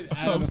up in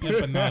Adams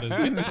empanadas.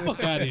 Get the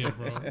fuck out of here,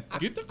 bro.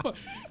 Get the fuck.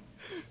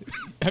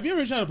 Have you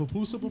ever tried a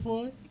pupusa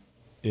before?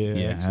 Yeah,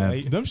 Yeah,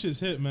 actually, Them shits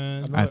hit,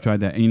 man. I've tried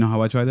that. And you know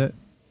how I tried that?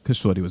 Because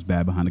Shorty was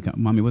bad behind the counter.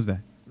 Mommy, what's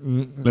that?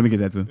 Let me get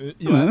that too.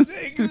 yeah,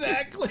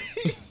 exactly.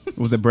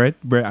 Was it bread?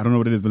 Bread? I don't know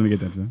what it is, but let me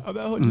get that too. I'm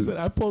not what you said.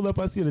 I pulled up.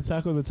 I see the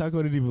taco. The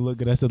taco didn't even look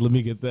good. I said, "Let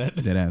me get that."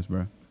 Dead ass,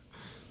 bro.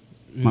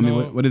 You Mommy,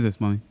 know, what is this,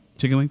 mommy?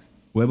 Chicken wings?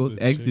 Huevos?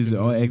 It's Eggs? These are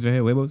chicken all wings. eggs right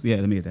here? Huevos? Yeah,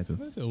 let me get that too.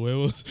 I said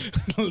huevos.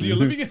 Yo,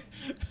 let me get.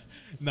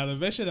 Now the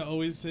best shit I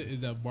always hit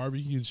is that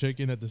barbecue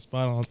chicken at the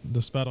spot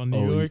on New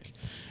Oh, York,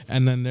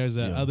 and then there's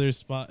that yeah. other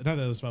spot, not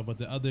the other spot, but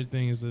the other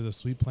thing is the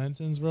sweet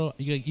plantains, bro.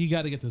 You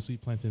got to get the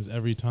sweet plantains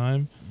every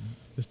time.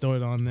 Just throw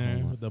it on there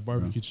with the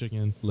barbecue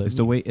chicken. It's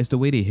the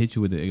way they hit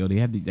you with it. Yo, they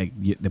have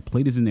the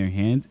plate is in their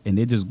hands and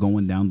they're just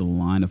going down the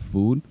line of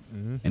food,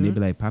 and they be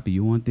like, "Papi,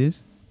 you want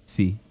this?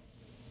 See,"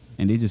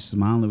 and they just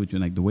smiling with you.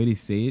 And like the way they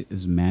say it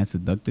is mad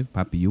seductive.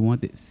 "Papi, you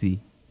want it? See,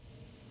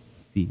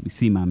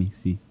 mommy,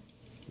 see."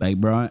 Like,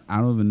 bro, I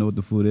don't even know what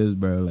the food is,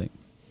 bro. Like,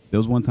 there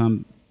was one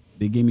time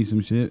they gave me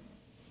some shit,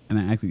 and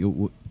I asked the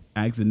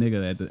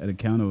nigga at the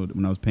counter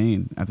when I was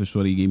paying after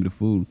Shorty gave me the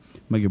food.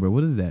 I'm like, "Yo, bro,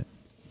 what is that?"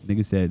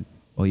 Nigga said,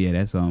 "Oh yeah,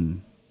 that's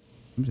I'm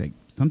like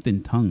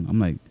something tongue." I'm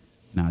like,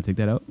 "Nah, take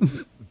that out."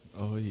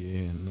 Oh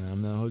yeah, nah,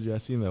 I'm not hold you. I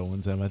seen that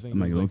one time. I think I'm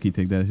it like, was low key,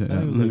 take that shit I think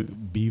out. it was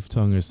like beef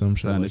tongue or some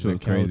shit. Son, like that shit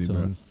was crazy, cow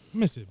bro. tongue. I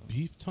miss it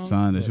beef tongue.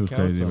 Son, that Yeah, shit was cow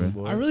crazy, tongue,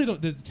 bro. boy. I really don't.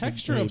 The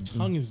texture of Big-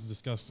 tongue is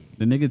disgusting.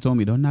 The nigga told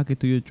me, "Don't knock it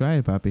till you try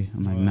it, papi."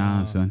 I'm like, "Nah,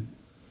 Wow. son,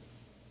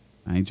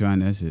 I ain't trying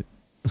that shit."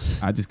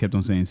 I just kept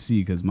on saying "C"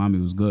 because mommy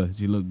was good.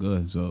 She looked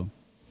good, so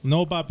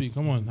No, papi,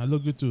 come on. I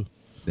look good too.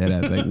 that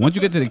ass. Like once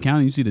you get to the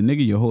counter, you see the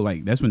nigga, your whole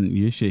like that's when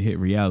your shit hit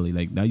reality.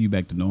 Like now you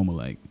back to normal.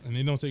 Like And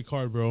they don't take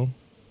card, bro.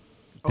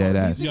 dead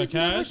ass. You got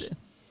cash?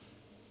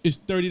 It's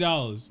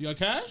 $30. You got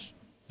cash?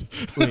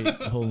 Wait,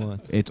 hold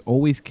on. It's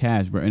always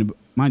cash, bro. And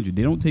mind you,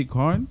 they don't take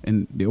card,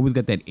 and they always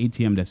got that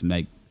ATM that's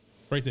like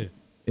Right there.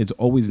 it's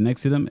always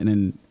next to them. And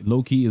then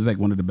low key is like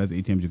one of the best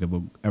ATMs you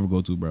could ever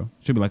go to, bro.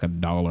 Should be like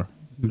 $1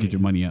 to get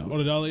your money out. Oh,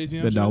 the dollar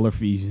ATM? The shits? dollar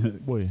fee.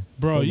 Wait,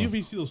 Bro, hold you on.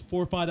 ever see those $4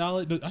 or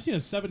 $5? I seen a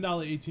 $7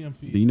 ATM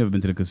fee. You never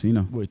been to the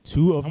casino? Wait,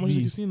 two of How much is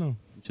the these. casino?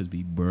 Just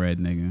be bread,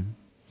 nigga.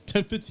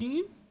 10,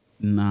 15?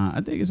 Nah,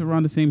 I think it's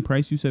around the same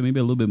price you said, maybe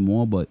a little bit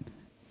more, but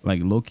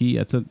like low key,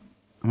 I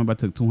remember I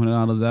took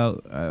 $200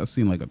 out. I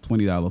seen like a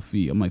 $20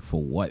 fee. I'm like,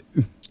 for what?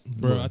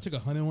 Bro, Bro. I took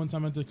 100 one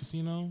time at the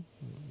casino.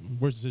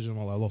 Worst decision of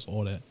my life. I lost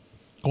all that.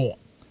 Go on.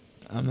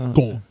 I'm not.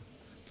 Go on.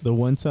 The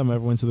one time I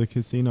ever went to the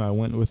casino, I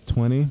went with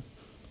 20.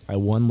 I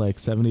won like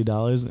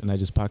 $70, and I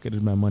just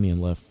pocketed my money and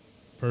left.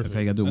 Perfect. That's how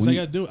you gotta do it. That's When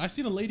how you gotta do it. I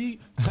seen a lady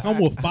come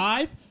with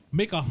 5,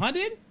 make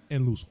 100,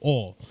 and lose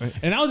all. Right.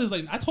 And I was just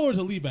like, I told her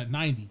to leave at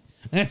 90.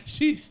 And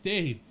she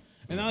stayed.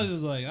 And I was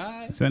just like, all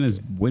right. Son is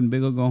win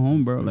big or go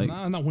home, bro. Like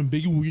Nah, not win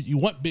big. You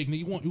want big, nigga.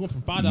 You want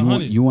from 5 to you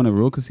 100. want a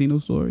real casino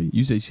story?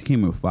 You said she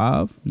came with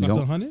 5. Up to Nigga,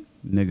 100?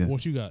 nigga,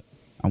 What you got?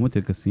 I went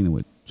to the casino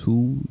with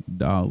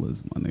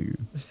 $2, my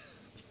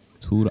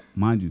nigga.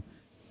 Mind you,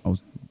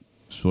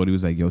 Shorty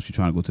was like, "Yo, she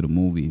trying to go to the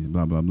movies,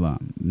 blah blah blah."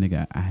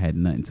 Nigga, I had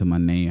nothing to my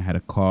name. I had a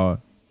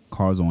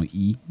cars on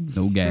E,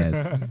 no gas.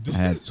 I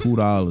had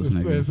 $2, That's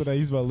why I nigga. said I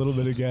used my little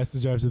bit of gas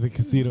to drive to the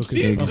casino. 'cause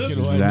Jesus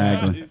fucking why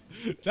not?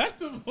 Exactly. That's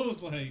the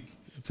most like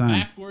Son,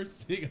 backwards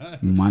thing.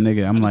 my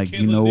nigga, I'm I just like, you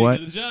canceled know a day what?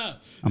 to the job.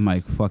 I'm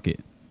like, fuck it.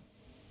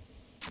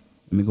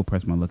 Let me go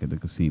press my luck at the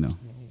casino. Oh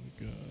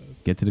my god.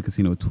 Get to the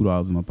casino with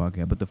 $2 in my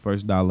pocket. I put the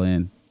first dollar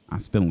in. I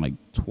spent like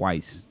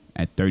twice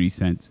at 30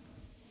 cents.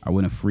 I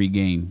win a free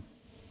game.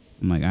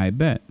 I'm like, I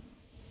bet.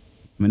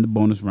 I'm in the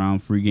bonus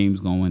round. Free game's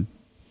going.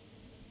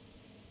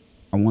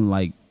 I won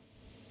like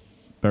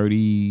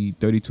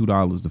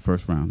 $32 the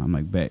first round. I'm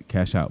like, bet,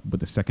 cash out. Put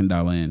the second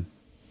dollar in.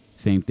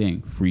 Same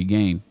thing. Free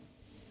game.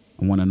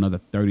 I won another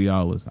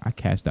 $30. I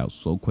cashed out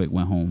so quick.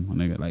 Went home. My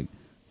nigga, like,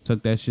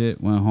 took that shit.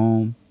 Went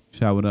home.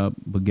 Showered up.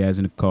 Put gas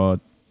in the car.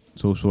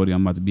 So Shorty,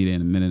 I'm about to be there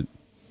in a minute.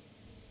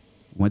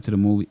 Went to the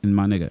movie. And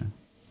my nigga,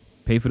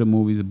 paid for the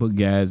movies, booked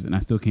gas, and I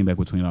still came back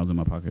with $20 in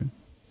my pocket.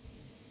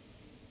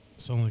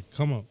 Sound like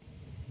come up.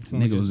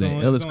 Sound Nigga like- was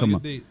sound that like- illest sound come like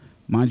up. a date.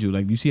 Mind you,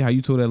 like, you see how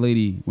you told that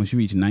lady when she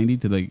reached 90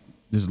 to, like,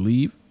 just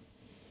leave?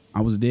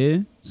 I was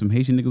there. Some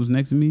Haitian nigga was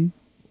next to me.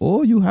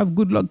 Oh, you have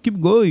good luck.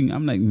 Keep going.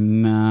 I'm like,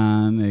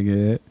 nah,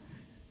 nigga.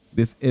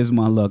 This is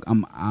my luck.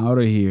 I'm out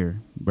of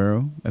here,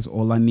 bro. That's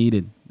all I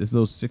needed. This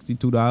little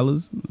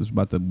 $62 is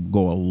about to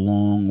go a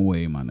long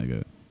way, my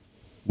nigga.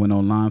 Went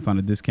online, found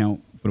a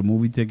discount for the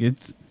movie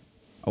tickets.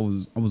 I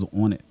was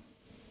on it.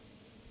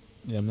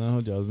 Yeah, I'm not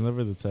hold you. I was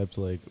never the type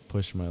to like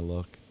push my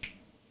luck.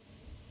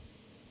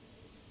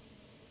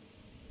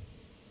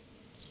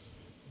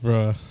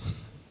 Bruh.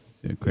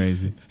 They're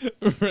crazy.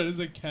 Bruh, there's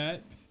a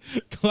cat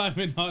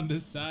climbing on the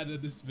side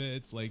of this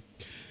man's like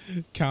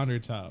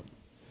countertop.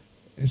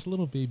 It's a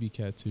little baby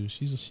cat too.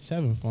 She's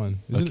having fun.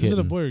 A Is it a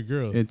kitten. boy or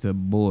girl? It's a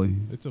boy.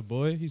 It's a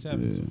boy. He's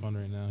having some Yeah. fun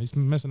right now. He's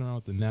messing around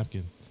with the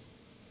napkin.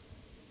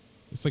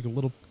 It's like a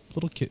little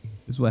kitten.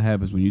 This is what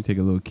happens when you take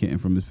a little kitten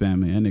from his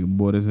family. That nigga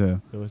bored as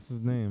hell. Yo, what's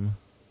his name?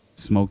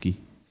 Smokey.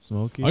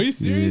 Smokey. Are you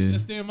serious? Yeah.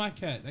 That's damn my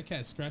cat. That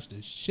cat scratched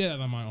the shit out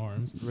of my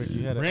arms. Rick,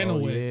 you had Ran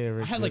away. Yeah,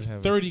 Rick I had did like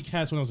have 30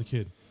 cats when I was a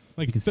kid.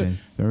 Like You said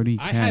 30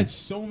 I had cats.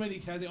 so many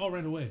cats. They all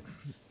ran away.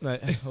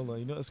 Like, hold on,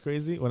 you know what's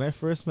crazy? When I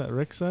first met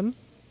Rick's son,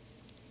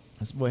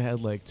 this boy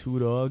had like 2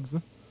 dogs,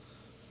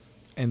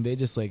 and they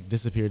just like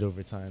disappeared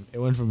over time. It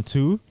went from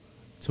 2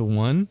 to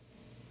 1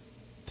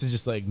 to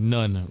just like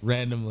none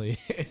randomly,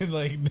 and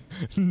like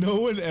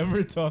no one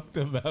ever talked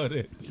about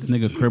it. This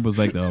nigga crib was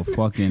like a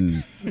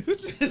fucking.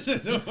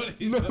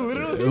 No,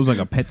 literally, It was like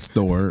a pet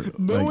store.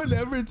 no Like, one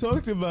ever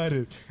talked about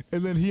it.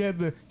 And then he had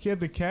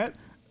the cat.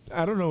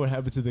 I don't know what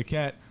happened to the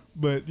cat,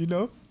 but you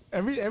know,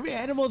 every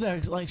animal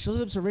that like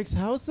shows up to Rick's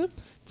house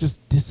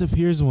just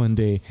disappears one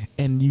day,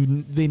 and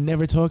they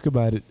never talk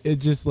about it. It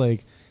just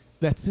like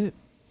that's it.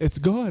 It's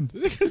gone.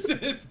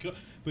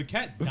 The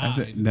cat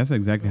died. That's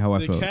exactly how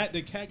I felt.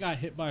 The cat got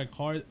hit by a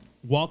car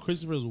while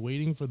Christopher was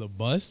waiting for the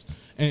bus,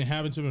 and it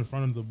happened to him in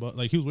front of the bus.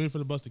 Like he was waiting for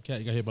the bus. The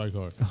cat got hit by a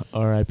car.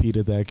 R.I.P.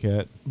 to that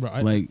cat. Bro,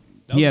 Like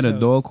that he was had a a-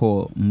 dog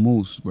called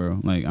Moose, bro.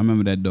 Like I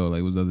remember that dog. Like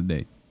it was the other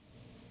day.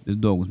 This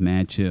dog was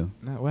mad chill.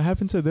 Nah, what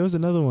happened to? There was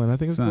another one. I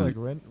think it was Son.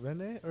 called like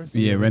Rene or something.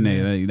 Yeah,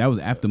 Renee. Like, that was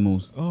after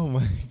Moose. Oh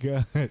my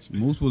gosh.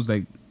 Moose was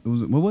like, it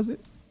was what was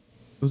it?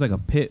 It was like a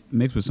pit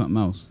mixed with something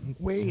else.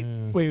 Wait,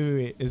 Yeah.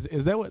 wait.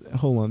 Is that what?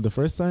 Hold on. The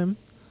first time?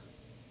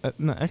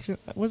 No, actually,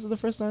 was it the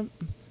first time?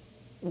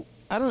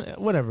 I don't.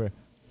 Whatever.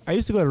 I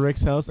used to go to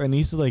Rick's house, and he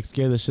used to like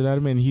scare the shit out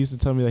of me, and he used to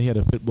tell me that he had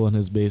a pit bull in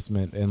his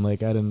basement, and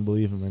like I didn't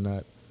believe him or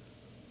not.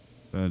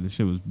 So the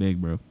shit was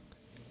big, bro.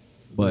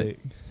 But Like,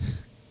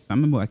 I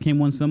remember I came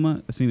one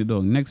summer, I seen the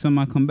dog. Next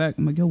summer I come back,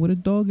 I'm like, yo, where the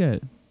dog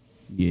at?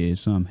 Yeah,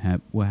 something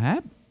happened. What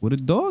happened? Where the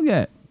dog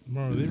at?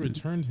 Bro, they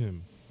returned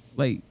him.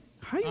 Like,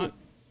 how you?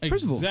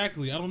 First of all-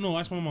 Exactly. I don't know.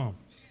 Ask my mom.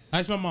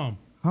 Ask my mom.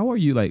 How are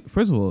you? Like,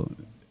 first of all,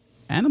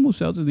 animal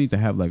shelters need to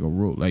have like a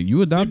rule. Like, you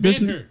They adopt this.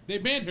 banned her. They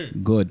banned her.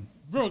 Good.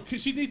 Bro,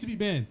 'cause she needs to be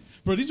banned.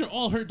 Bro, these are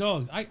all her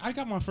dogs. I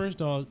got my first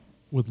dog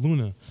with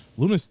Luna.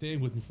 Luna's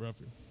staying with me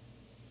forever.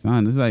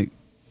 Son, it's like,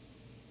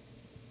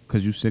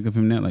 cause you sick of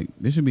him now. Like,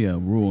 there should be a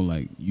rule.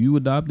 Like, you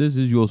adopt this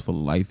is yours for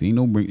life. Ain't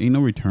no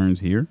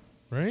returns here.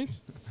 Right?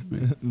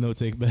 no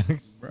take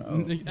backs.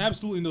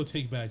 Absolutely no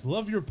takebacks.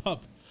 Love your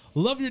pup.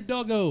 Love your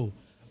doggo.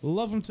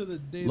 Love him to the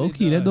day Low they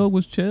key, die. that dog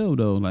was chill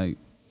though. Like,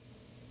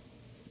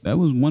 that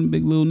was one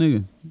big little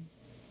nigga.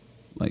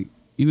 Like,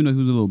 even though he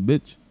was a little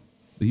bitch,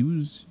 but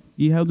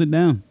he held it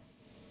down.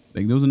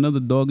 Like, there was another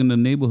dog in the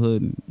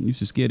neighborhood and used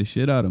to scare the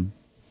shit out of him.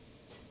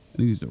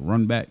 And he used to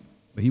run back,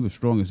 but he was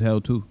strong as hell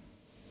too.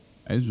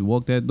 I used to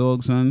walk that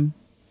dog, son.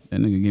 That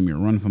nigga gave me a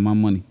run for my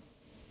money.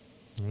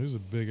 Oh, he's a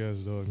big ass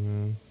dog,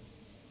 man.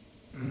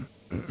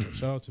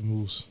 Shout out to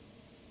Moose.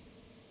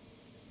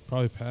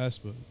 Probably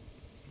passed, but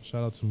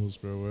shout out to Moose,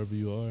 bro, wherever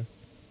you are.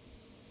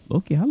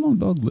 Okay, how long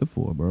dogs live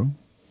for, bro?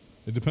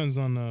 It depends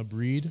on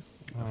breed.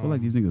 I feel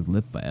like these niggas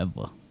live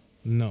forever.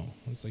 No,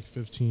 it's like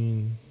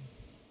 15,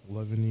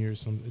 11 years.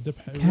 Something. It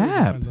really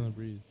Cap. depends on the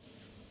breed.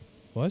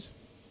 What?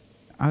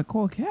 I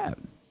call cap.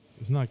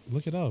 It's not.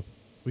 Look it up.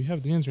 We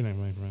have the internet,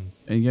 my friend.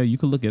 And yeah, you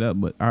can look it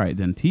up, but all right,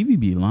 then TV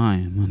be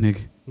lying, my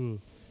nigga. Who?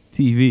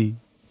 TV.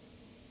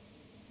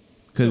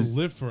 To Cause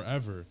live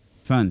forever.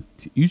 son,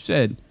 you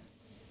said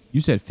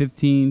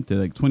 15 to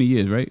like 20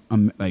 years, right?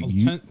 Like Oh,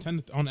 you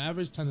 10 on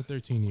average, 10 to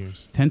 13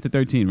 years. 10 to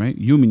 13, right?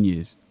 Human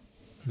years.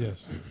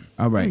 Yes.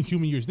 All Right. right.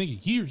 Human years, nigga.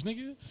 Years,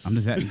 nigga. I'm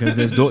just asking because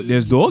there's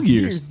dog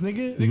years.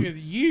 nigga. Nigga,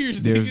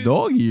 years. There's nigga.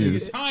 dog Nigga,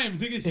 years. time,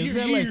 nigga. Is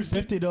that like years.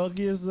 50 dog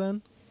years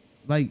then?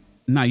 Like,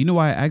 nah, you know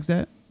why I asked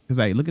that? Because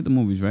I look at the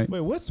movies, right? Wait,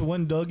 what's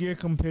one dog year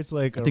compared to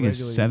like I a think it's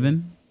regular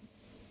 7.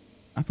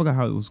 I forgot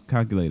how it was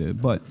calculated,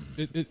 but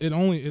It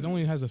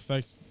only has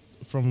effects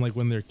from like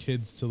when they're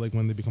kids to like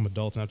when they become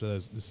adults. And after that,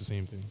 it's the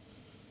same thing.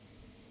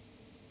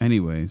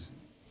 anyways,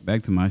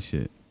 back to my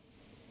shit.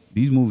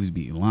 These movies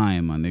be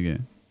lying, my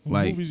nigga. What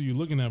Like, movies are you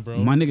looking at, bro?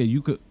 my nigga,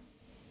 you could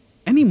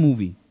any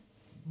movie.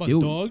 but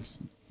you- dogs.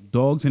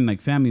 Dogs and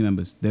like family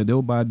members.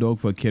 They'll buy a dog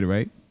for a kid,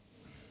 right?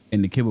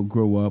 And the kid will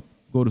grow up,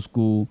 go to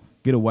school,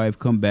 get a wife,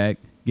 come back,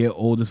 get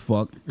old as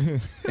fuck, and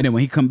then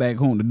when he come back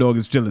home, the dog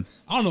is chilling.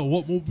 I don't know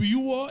what movie you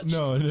watch.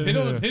 No, They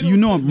don't- they You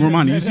know, I'm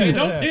Romano. You They see,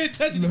 don't pay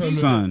attention to No, these.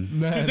 no. son.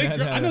 Nah, 'Cause they nah,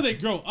 grow, nah, I know nah. they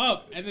grow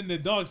up and then the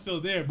dog's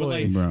still there, but Boy.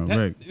 like, Bro, that,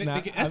 Rick.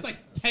 Nah, that's like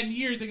 10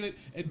 years.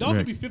 A dog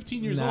Rick. could be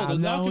 15 years Nah, old. A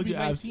I'm dog not could be with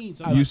you. 19.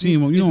 So I've You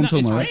seen him? You know what I'm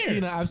talking about, it's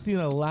right? rare. I've seen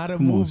a lot of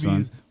Come on, movies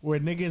son. where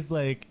niggas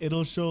like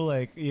it'll show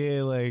like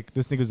like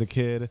this nigga's a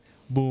kid,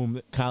 boom,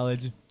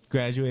 college,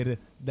 graduated,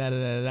 da da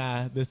da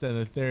da, this and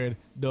the third,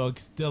 dog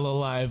still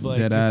alive, like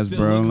Dead he ass, still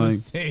bro, look like- the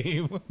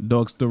same.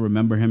 Dogs still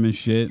remember him and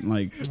shit.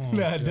 Like, Oh,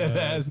 Nah, God. dead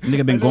ass. nigga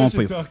I been know going what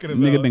for you're talking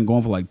nigga about. been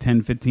going for like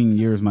 10, 15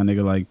 years, my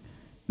nigga. Like,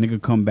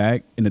 nigga come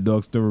back and the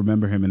dog still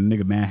remember him and the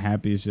nigga mad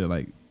happy and shit.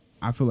 Like,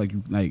 I feel like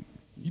you like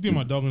You think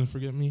my dog gonna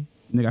forget me?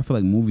 nigga. I feel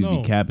like movies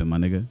No. be capping, my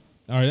nigga.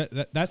 All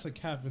right, that's a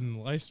cap in the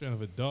lifespan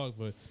of a dog,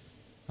 but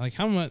like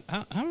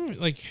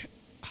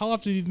how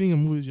often do you think a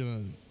movie's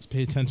gonna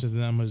pay attention to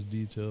that much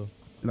detail?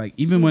 Like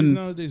even Movies when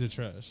nowadays are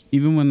trash.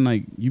 even when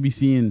like you be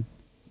seeing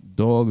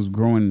dogs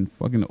growing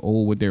fucking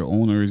old with their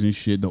owners and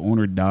shit. The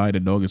owner died. The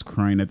dog is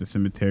crying at the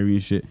cemetery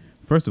and shit.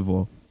 First of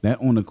all, that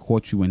owner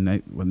caught you when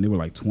they were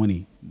like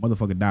 20.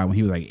 Motherfucker died when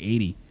he was like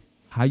 80.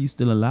 How you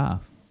still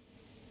alive?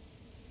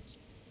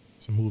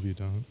 It's a movie,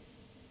 Don.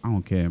 I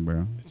don't care,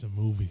 bro. It's a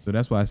movie. So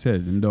that's why I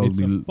said them dogs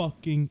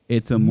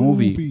It's a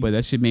movie. But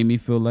that shit made me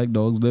feel like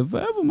dogs live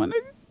forever, my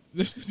nigga.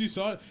 This because you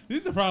saw it. This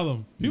is the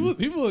problem. People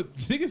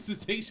niggas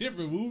just take shit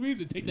from movies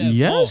and take that.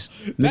 Yes.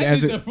 Ball. That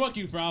is the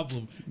fucking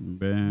problem.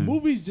 Man.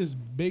 Movies just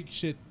make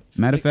shit.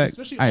 Matter of fact,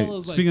 especially all all right,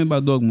 those, speaking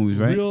about dog movies,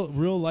 right?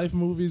 Real life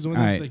movies, the one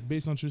All that's right. like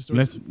based on true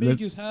stories.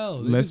 Fake as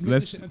hell. They just make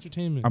this shit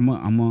entertainment.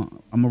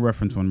 I'm a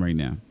reference one right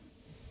now.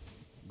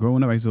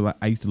 Growing up,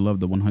 I used to love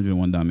the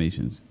 101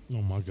 Dalmatians.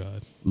 Oh my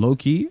god. Low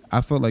key,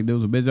 I felt like there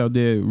was a bitch out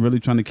there really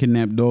trying to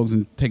kidnap dogs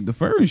and take the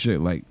fur and shit.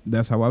 Like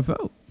that's how I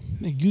felt.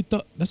 Nigga, you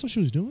thought that's what she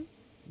was doing?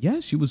 Yeah,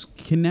 she was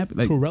kidnapping.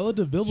 Like Cruella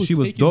de Vil was she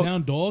was taking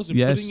down dogs and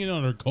Yes. putting it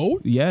on her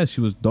coat. yeah,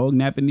 she was dog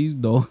napping these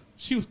dogs,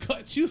 She was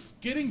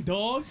skinning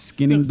dogs.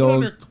 skinning to put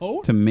on her dogs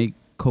coat. to make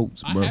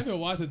coats, I bro. haven't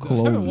watched it. I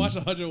Clothing. haven't watched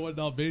 101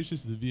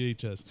 Dalmatians to the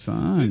VHS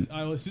Son.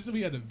 since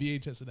we had the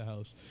VHS in the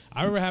house.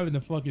 I remember having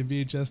the fucking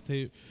VHS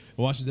tape,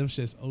 watching them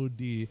shits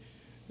OD.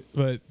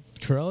 But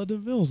Cruella de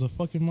Vil's a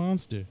fucking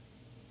monster.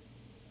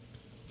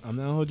 I'm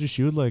not hold you.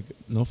 She would like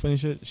no funny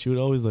shit. She would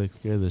always like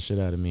scare the shit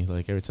out of me.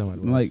 Like every time I'd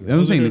watch Like, it. I'm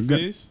Look at saying, her the-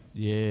 face.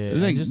 Yeah, It's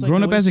and like just,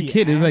 growing the up way as a she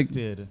kid, it's like-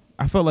 acted.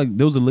 I felt like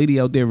there was a lady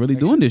out there really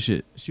Like, doing this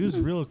shit. She was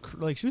real,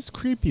 she was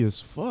creepy as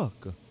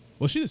fuck.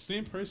 Was she the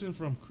same person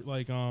from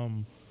like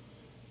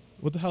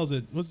what the hell is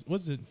it?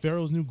 What's it?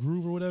 Pharaoh's New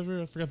Groove or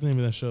whatever? I forgot the name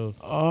of that show.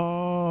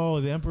 Oh,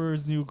 The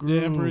Emperor's New Groove.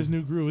 The Emperor's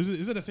New Groove.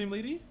 Is it the same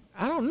lady?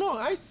 I don't know.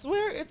 I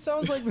swear it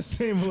sounds like the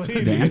same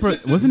lady. The Emperor,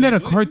 It's the wasn't that a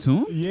same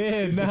cartoon?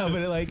 Yeah, nah,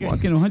 but it like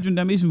Fucking 100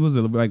 Dalmatians was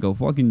like a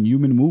fucking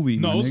human movie.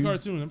 No, my it was a nigga.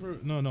 cartoon.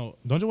 No.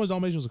 Dungeon Was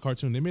Dalmatians was a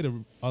cartoon. They made a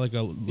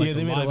they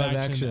made a live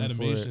action for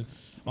animation.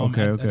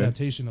 Okay.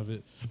 Adaptation of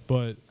it.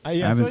 But I I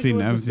haven't feel seen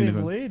like it. it I was the haven't seen same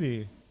it.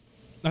 lady.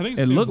 I think it's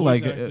It the same looked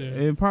voice like actor.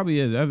 it probably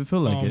is. I feel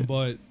like it.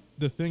 But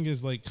the thing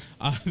is, like,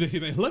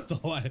 they looked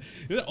alike.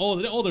 They're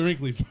old and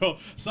wrinkly, bro.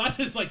 So I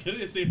just like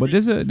couldn't say. But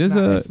there's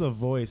It's the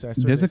voice. I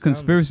swear there's they a sound the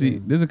conspiracy.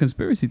 same. There's a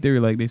conspiracy theory.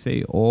 Like they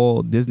say,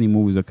 all Disney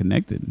movies are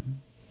connected.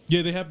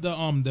 Yeah, they have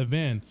the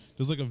van.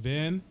 There's like a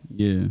van.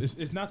 Yeah.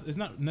 It's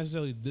not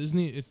necessarily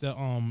Disney. It's the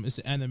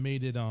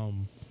animated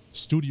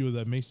studio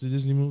that makes the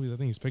Disney movies. I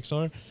think it's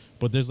Pixar.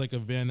 But there's like a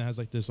van that has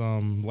like this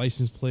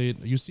license plate.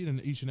 You see it in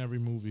each and every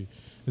movie.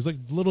 It's like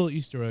little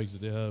Easter eggs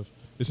that they have.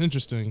 It's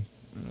interesting.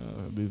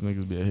 These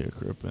niggas be out here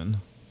crippin'.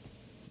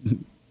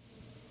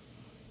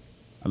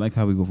 I like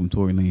how we go from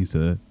Tory Lanez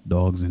to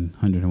dogs and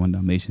 101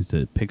 Dalmatians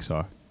to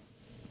Pixar.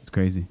 It's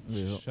crazy.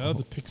 Yeah. Shout out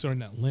to Pixar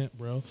and that lamp,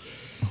 bro.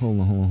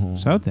 Hold on.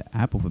 Shout out to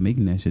Apple for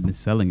making that shit and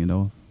selling it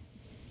off.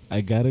 I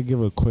gotta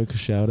give a quick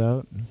shout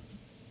out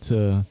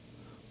to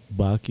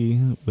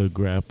Baki the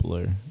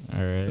Grappler. All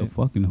The right.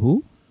 fucking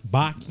who?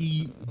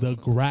 Baki the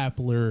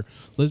Grappler.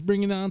 Let's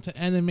bring it on to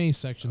anime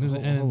section. There's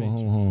an anime.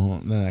 Hold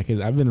on. No, because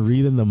I've been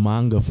reading the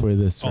manga for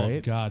this, Oh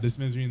right? god, this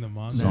man's reading the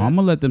manga. So I'm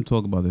gonna let them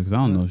talk about it because I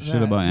don't know shit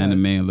Nah, about nah.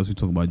 anime unless we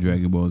talk about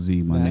Dragon Ball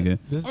Z, my Nah, nigga.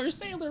 This, Or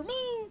Sailor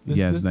Moon.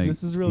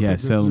 this is real yeah, quick.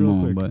 This is Sailor real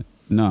Moon, quick.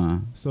 but nah,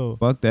 So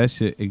fuck that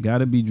shit. It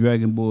gotta be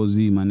Dragon Ball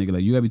Z, my nigga.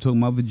 Like you gotta be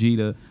talking about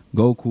Vegeta,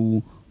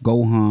 Goku,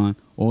 Gohan,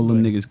 all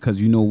them Right. niggas. Cause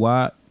you know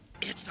why?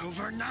 It's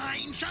over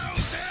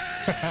 9,000!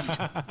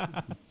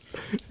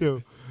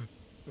 yo,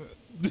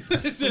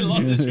 This shit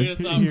lost the train of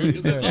thought. Bro,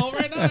 'cause it's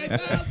over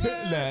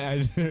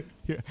 9,000.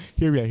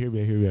 hear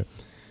me out.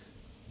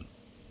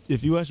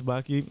 If you watch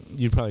Baki,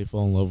 you'd probably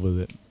fall in love with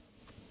it.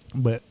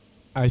 But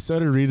I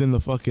started reading the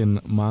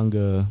fucking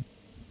manga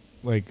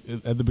like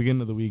at the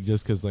beginning of the week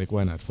just because, like,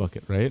 why not? Fuck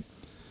it, right?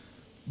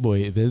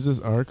 Boy, there's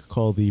this arc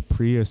called the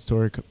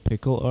Prehistoric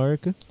Pickle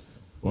arc.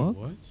 What?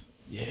 What?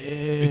 Yeah.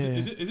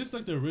 Is this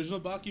like the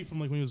original Baki from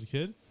like when he was a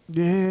kid?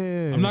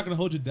 Yeah. I'm not gonna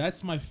hold you.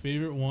 That's my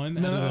favorite one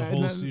out of the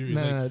whole series.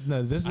 Like,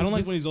 No, this is, I don't like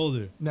this, when he's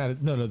older. No,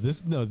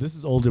 this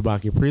is older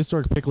Baki.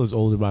 Prehistoric Pickle is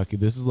older Baki.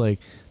 This is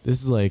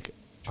like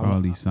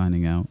Charlie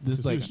signing out. This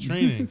is This like was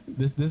training.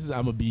 This is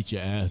I'm gonna beat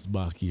your ass,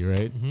 Baki,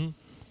 right? Mm-hmm.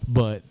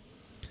 But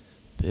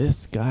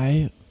this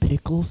guy,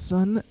 Pickle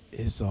Son,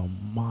 is a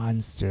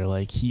monster.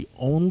 Like he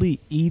only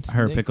eats. I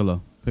heard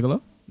Piccolo.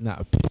 Piccolo? Nah,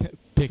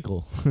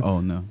 Pickle.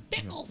 Oh no.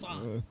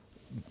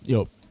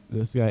 Yo,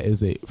 this guy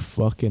is a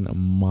fucking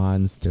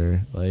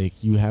monster.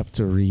 Like you have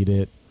to read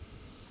it.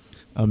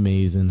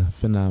 Amazing,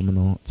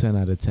 phenomenal, 10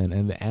 out of 10.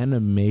 And the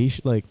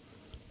animation, like,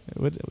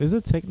 what is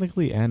it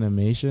technically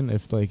animation?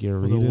 If like you're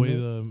The reading way it?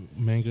 the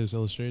manga is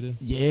illustrated.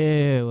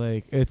 Yeah,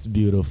 like it's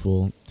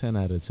beautiful. 10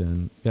 out of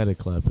 10. Gotta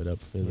clap it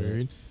up for that.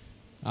 Weird.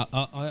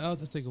 I'll have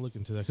to take a look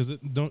into that because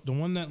the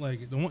one that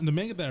like the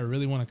manga that I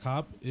really want to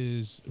cop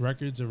is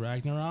Records of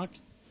Ragnarok.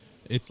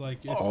 It's like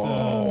it's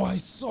I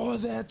saw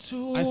that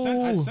too. I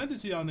sent it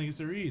to y'all niggas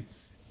to read.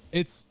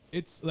 it's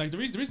like the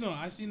reason why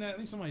I seen that. I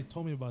think somebody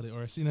told me about it,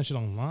 or I seen that shit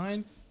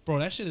online. Bro,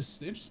 that shit is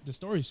the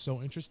story is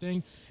so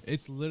interesting.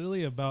 It's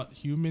literally about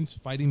humans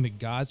fighting the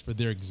gods for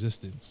their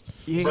existence.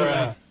 Yeah.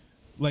 So,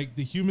 like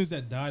the humans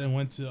that died and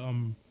went to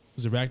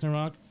was it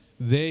Ragnarok?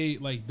 They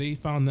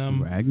found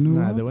them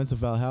Ragnarok. Nah, they went to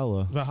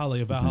Valhalla.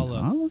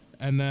 Valhalla,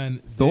 and then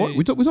Thor. they-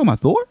 We talking about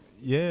Thor?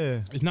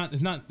 Yeah. It's not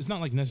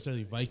like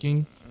necessarily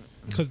Viking,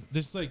 because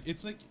there's like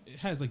it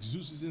has like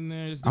Zeus is in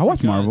there. there's I watch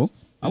different Marvel. gods,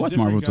 I there's watch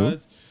different Marvel too.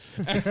 gods.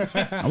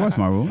 I watch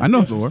Marvel. I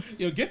know Thor.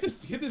 Yo, get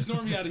this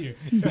normie out of here.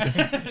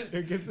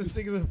 Get this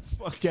thing the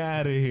fuck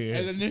out of here.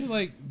 And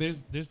then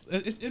there's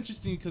it's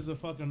interesting because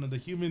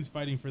the humans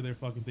fighting for their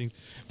fucking things,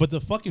 but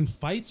the fucking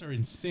fights are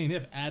insane. They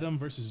have Adam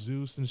versus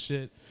Zeus and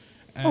shit.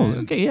 Oh, And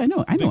okay. Yeah, I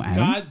know. the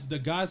Adam. the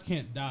gods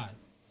can't die,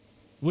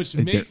 which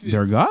They're- makes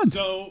they're it gods.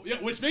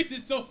 which makes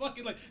it so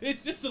fucking like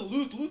it's just a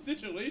lose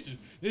situation.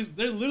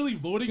 They're literally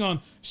voting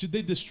on should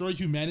they destroy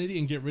humanity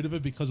and get rid of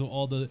it because of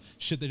all the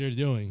shit that they're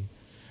doing.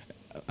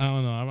 I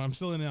don't know. I'm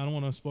still in it. I don't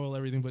want to spoil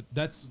everything, but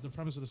that's the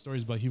premise of the story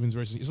is about humans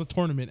versus. It's a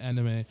tournament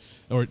anime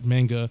or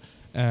manga,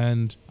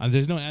 and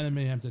there's no anime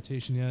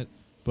adaptation yet.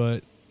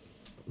 But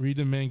read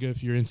the manga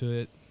if you're into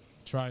it.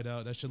 Try it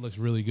out. That shit looks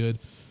really good.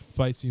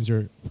 Fight scenes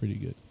are pretty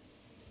good.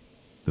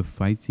 The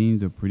fight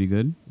scenes are pretty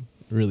good.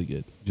 Really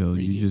good. Joe,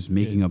 Pretty you're just good.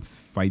 making up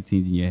fight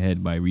scenes in your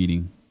head by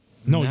reading.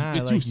 No, Nah,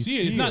 you like, see you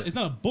it. It's see not. it. It's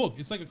not a book.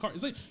 It's like a car.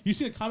 It's like you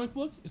see a comic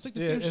book. It's like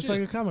the Yeah, same it's shit.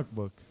 like a comic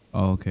book.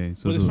 Oh, okay.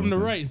 So but it's from the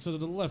okay. right instead of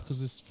the left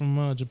because it's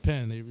from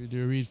Japan. They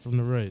read from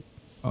the right.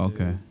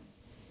 Okay. Yeah.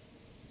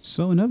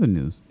 So in other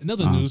news. In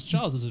other news,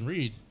 Charles doesn't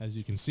read, as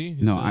you can see.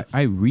 He's, No,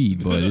 I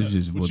read, but it's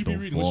just what what you be the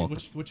reading?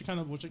 fuck. What your kind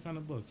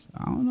of books?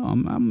 I don't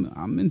know.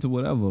 I'm into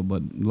whatever,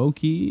 but low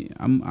key,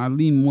 I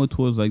lean more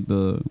towards like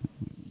the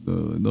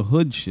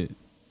hood shit,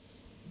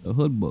 the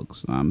hood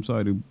books. I'm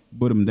sorry to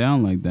put them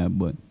down like that,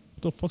 but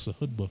What the fuck's a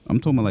hood book?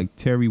 I'm talking about like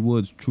Terry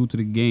Woods, True to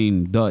the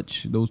Game,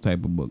 Dutch, those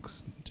type of books.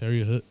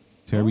 Terry Hood.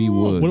 Terry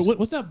Oh, Woods.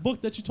 what's that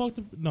book that you talked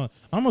about? No, I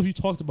don't know if you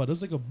talked about it.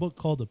 There's like a book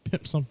called The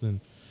Pimp Something.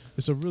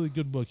 It's a really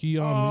good book. He's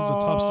a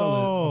top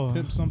seller. Oh,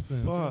 Pimp Something.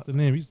 I forgot fuck. the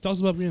name. He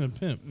talks about being a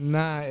pimp.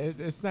 Nah,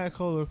 it's not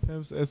called the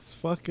Pimps. It's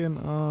fucking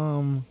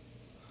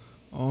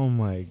Oh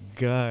my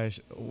gosh.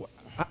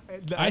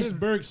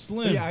 Iceberg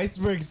Slim. Yeah,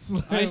 Iceberg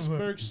Slim.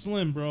 Iceberg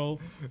Slim, bro.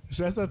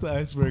 Shouts out to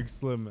Iceberg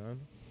Slim, man.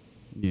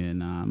 Yeah,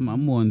 nah,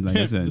 I'm more on, like I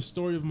Pimp, said, the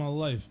story of my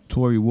life.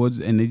 Tory Woods,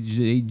 and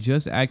they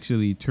just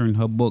actually turned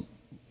her book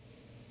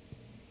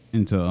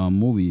into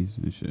movies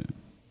and shit.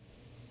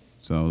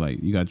 So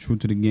like you got True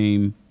to the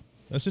Game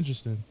That's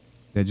interesting.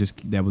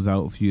 that was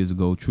out a few years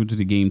ago. True to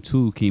the Game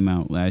 2 came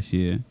out last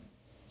year.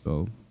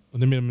 So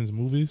And they made them into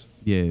movies.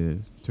 yeah,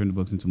 turned the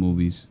books into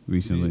movies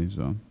recently.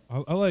 So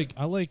I like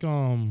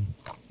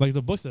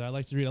the books that I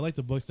like to read. I like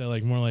the books that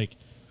like more like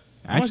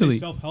actually,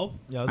 self help.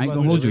 Yeah, I ain't about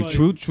gonna to hold say, you.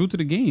 like- True to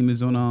the Game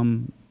is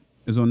on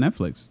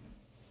Netflix.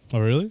 Oh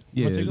really?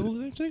 Yeah.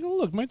 Might take a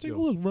look. Might take a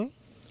look, bro.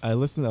 I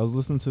was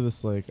listening to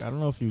this, like, I don't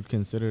know if you'd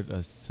consider it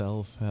a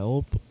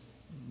self-help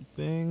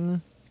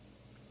thing.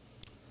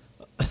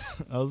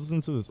 I was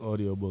listening to this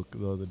audiobook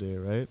the other day,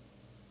 right?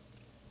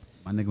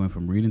 My nigga went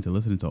from reading to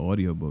listening to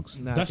audiobooks.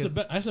 Nah, That's the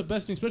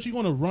best thing, especially you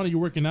want to run and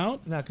you're working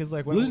out. Nah, cause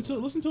like when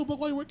Listen to a book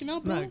while you're working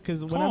out, bro. Nah, cause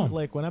Calm.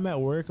 when I'm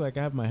at work, like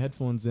I have my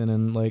headphones in,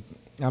 and like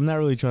I'm not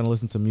really trying to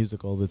listen to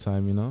music all the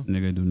time, you know.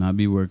 Nigga do not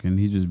be working.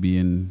 He just be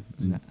in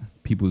Nah.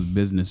 people's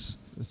business.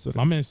 That's what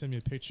My man sent me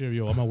a picture of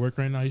I'm at work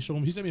right now. He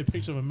sent me a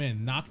picture of a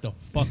man knocked the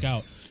fuck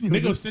out.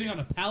 Nigga was sitting on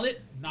a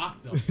pallet,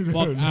 knocked the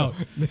fuck out.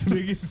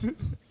 niggas,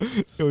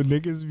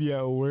 niggas be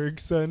at work,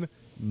 son,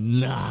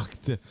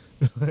 knocked.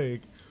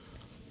 Like,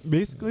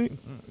 basically,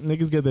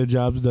 niggas get their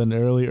jobs done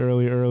early.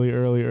 Early. And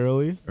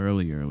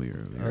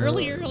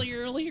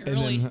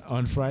then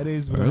on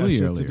Fridays, we don't have Early,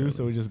 shit early, to do, early.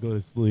 so we just go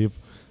to sleep.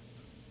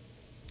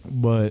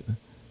 But,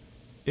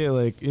 yeah,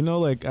 like, you know,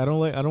 like, I don't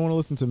want to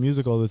listen to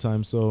music all the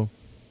time, so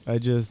I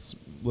just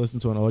listen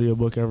to an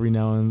audiobook every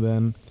now and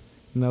then.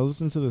 And I was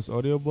listening to this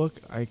audiobook.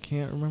 I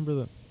can't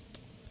remember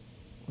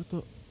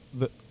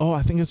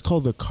I think it's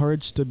called The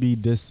Courage to Be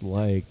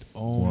Disliked.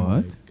 Oh my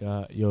What?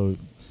 god. Yo,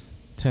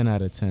 10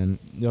 out of 10.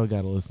 Y'all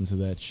gotta listen to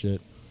that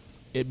shit.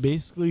 It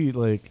basically,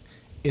 like,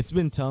 it's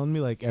been telling me,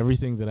 like,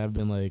 everything that I've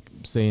been, like,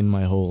 saying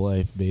my whole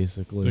life,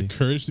 basically. The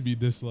courage to be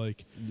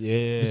like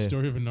Yeah. the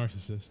story of a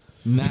narcissist.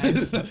 Nah,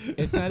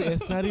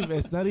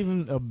 it's not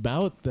even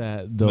about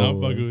that, though.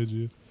 Not fucking with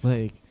you.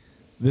 Like,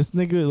 this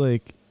nigga,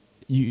 like,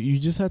 you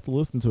just have to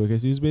listen to it,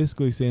 because he's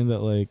basically saying that,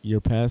 like, your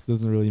past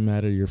doesn't really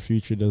matter, your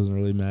future doesn't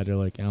really matter,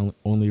 like,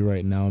 only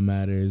right now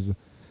matters,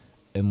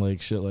 and,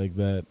 like, shit like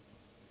that.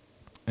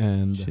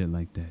 And Shit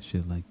like that.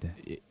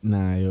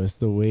 nah, yo, it's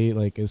the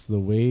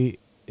way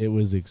it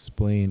was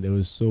explained. It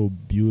was so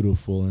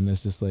beautiful, and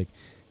it's just like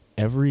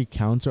every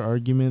counter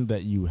argument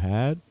that you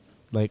had,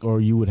 like, or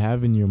you would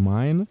have in your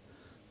mind,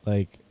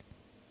 like,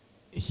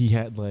 he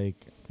had, like,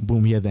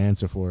 boom, he had the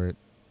answer for it.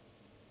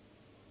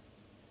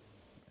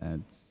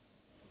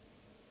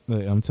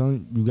 Like, I'm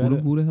telling you,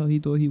 Who the hell he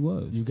thought he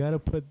was? you gotta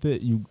put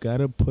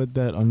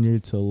that on your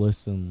to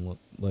listen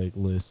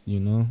list. You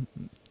know,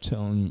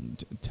 telling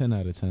 10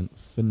 out of 10,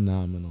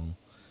 phenomenal.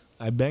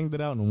 I banged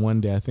it out in one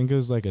day. I think it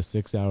was like a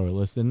 6-hour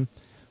listen,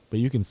 but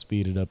you can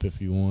speed it up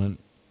if you want.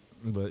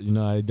 But you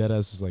know, I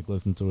deadass just like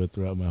listened to it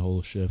throughout my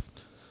whole shift.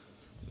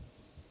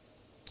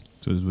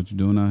 So this is what you're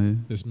doing out here?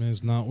 This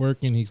man's not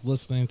working. He's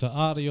listening to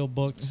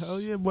audiobooks.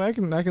 Hell yeah, boy! I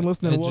can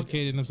listen and walk.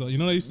 Educating himself. You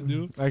know what I used to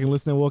do? I can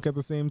listen and walk at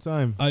the same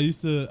time. I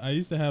used to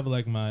have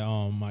like my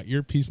my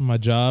earpiece for my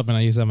job, and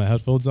I used to have my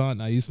headphones on.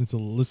 And I used to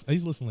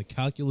listen to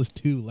Calculus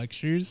 2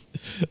 lectures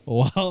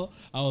while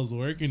I was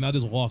working. I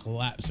just walk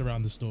laps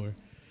around the store,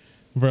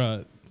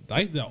 bruh. I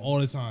used to do that all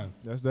the time.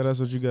 That's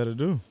what you gotta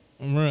do,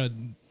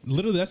 bruh.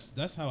 Literally,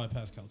 that's how I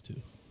passed Calc 2.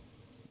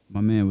 My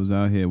man was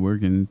out here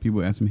working.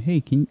 People asked me, "Hey,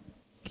 can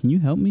you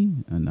help me?"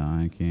 No,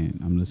 I can't.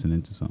 I'm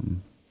listening to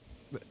something.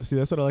 See,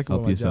 that's what I like Help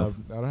about my yourself.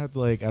 job. I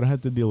don't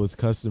have to deal with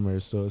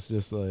customers, so it's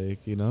just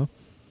like, you know.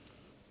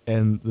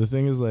 And the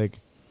thing is, like,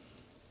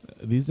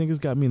 these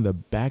niggas got me in the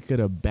back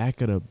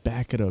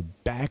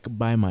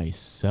by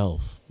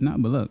myself. Nah,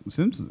 but look,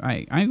 I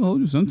ain't gonna hold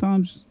you.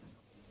 Sometimes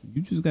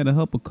you just gotta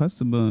help a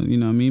customer. You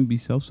know what I mean? Be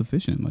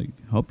self-sufficient. Like,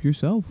 help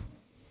yourself.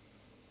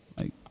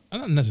 I'm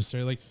not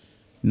necessarily like.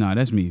 Nah,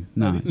 that's me.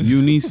 Nah, you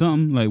need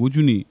something. Like, what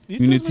you need? These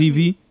You need a guys must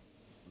TV?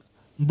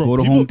 Bro, Go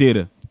to people- home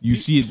theater. You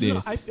see it there. No,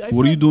 I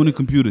What are you feel- doing in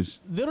computers?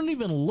 They don't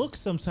even look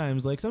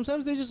sometimes. Like,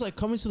 sometimes they just like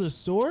come into the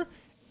store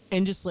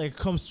and just like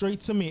come straight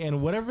to me, and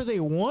whatever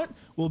they want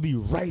will be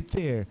right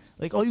there.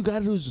 Like, all you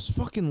gotta do is just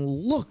fucking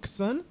look,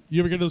 son.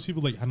 You ever get those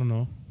people like, I don't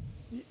know.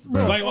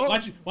 Bro. Like,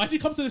 why'd you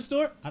come to the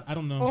store? I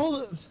don't know. All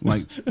the,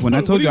 Like, when I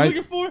told what you, are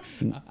you looking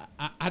for?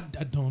 I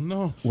don't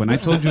know. when I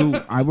told you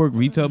I work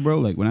retail, bro,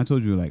 like when I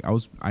told you like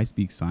I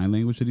speak sign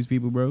language to these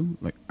people, bro,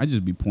 like I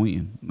just be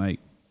pointing. Like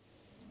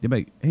they're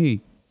like,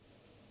 "Hey,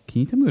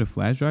 can you tell me where the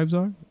flash drives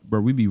are?"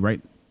 Bro, we be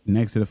right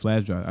next to the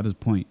flash drive. I just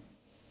point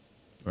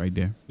right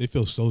there. They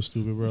feel so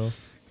stupid, bro.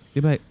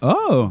 They're like,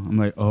 "Oh," I'm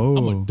like, "Oh."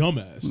 I'm a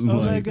dumbass. Mm. oh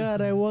my Like-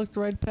 god, I walked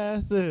right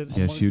past it.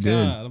 Yes, Oh my you did.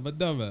 God, I'm a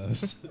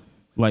dumbass.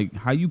 Like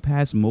how you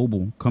pass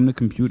mobile, come to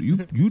computer.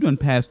 You done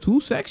passed 2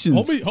 sections.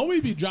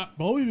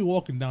 homie be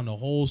walking down the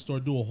whole store,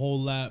 do a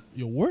whole lap.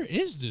 Yo, where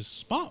is this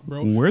spot,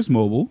 bro? Where's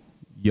mobile?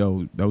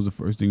 Yo, that was the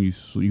first thing you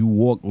saw. You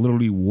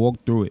literally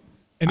walked through it.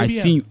 And I if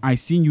he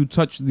seen you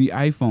touch the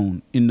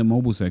iPhone in the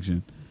mobile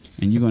section,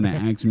 and you're gonna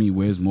ask me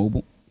where's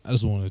mobile. I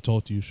just wanted to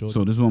talk to you, shorty.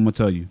 So this is what I'm gonna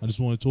tell you. I just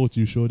want to talk to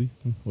you, shorty.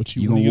 What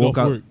you You when gonna you walk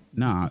get off out? work?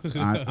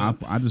 Nah,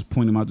 I just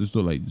point him out the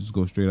store. Like just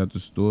go straight out the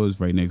store. It's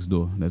right next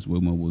door. That's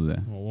where mobile is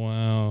at. Oh,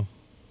 wow.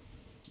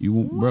 You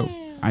won't, bro.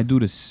 I do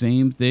the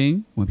same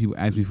thing when people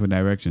ask me for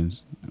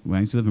directions. When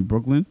I used to live in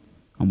Brooklyn,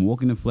 I'm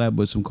walking in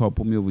Flatbush. Some car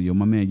pulled me over. Yo,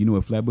 my man, you know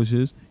where Flatbush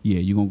is? Yeah,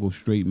 you gonna go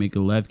straight, make a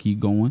left, keep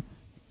going.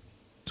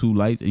 2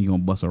 lights, and you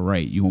gonna bust a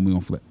right. You gonna be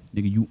on Flat.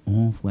 Nigga, you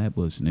on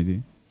Flatbush,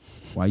 nigga.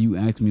 Why you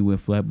asking me where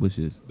Flatbush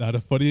is? Now, the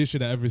funniest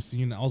shit I ever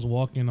seen. I was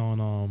walking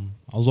on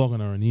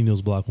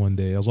Nino's block one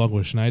day. I was walking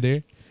with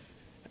Schneider,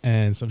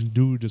 and some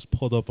dude just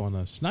pulled up on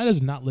us. Schneider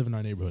does not live in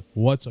our neighborhood.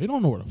 What? So he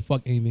don't know where the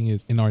fuck anything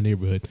is in our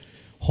neighborhood.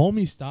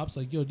 Homie stops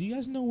like, yo, do you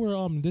guys know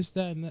where this,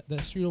 that, and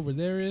that street over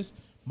there is?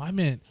 My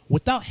man,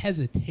 without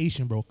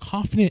hesitation, bro,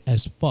 confident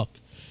as fuck.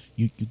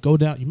 You go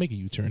down, you make a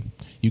U-turn.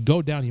 You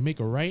go down, you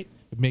make a right,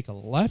 you make a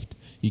left,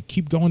 you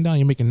keep going down,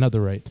 you make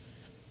another right.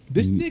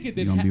 This You- nigga you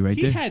did gonna be right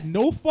he there? had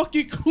no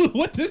fucking clue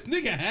what this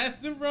nigga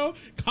has him, bro.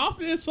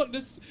 Confident as fuck.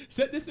 This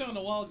set this on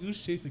a wild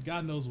goose chase and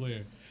God knows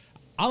where.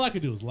 All I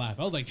could do was laugh.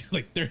 I was like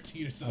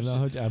 13 or I'm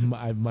something. not,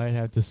 I might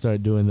have to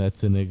start doing that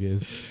to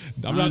niggas.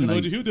 I'm not gonna like,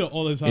 hold you. He'll do it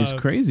all the time. It's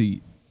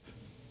crazy.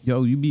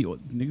 Yo,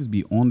 niggas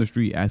be on the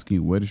street asking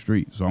you where the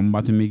street. So I'm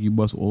about to make you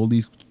bust all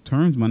these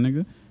turns, my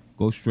nigga.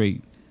 Go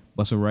straight,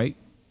 bust a right,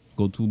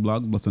 go 2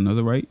 blocks, bust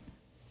another right,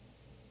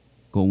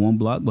 go 1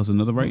 block, bust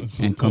another right,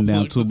 and come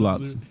down 2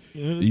 blocks.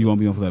 You gonna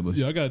be on Flatbush.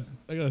 Yeah, I got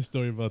a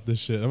story about this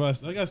shit. I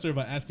got a story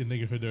about asking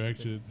nigga for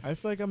direction. I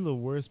feel like I'm the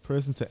worst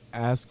person to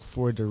ask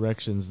for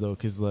directions though,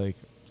 cause like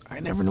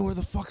I never know where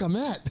the fuck I'm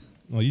at.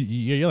 Well,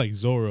 you're like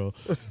Zorro.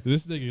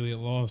 This nigga get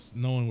lost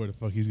knowing where the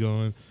fuck he's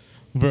going.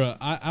 Bro,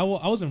 I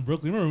was in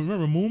Brooklyn.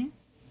 Remember Moom?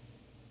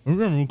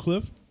 Remember Moon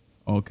Cliff?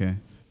 Okay.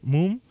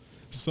 Moom?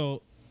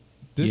 So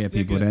this Yeah, nigga,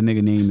 people, that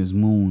nigga name is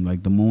Moon,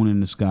 like the moon in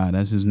the sky.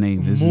 That's his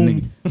name. This is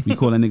Moon. nigga. We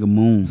call that nigga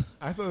Moon.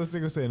 I thought this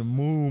nigga was saying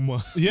moom.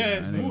 Yeah,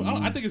 it's Nah, that Moon. ain't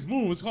Moon. I think it's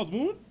Moon. It's called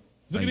Moon?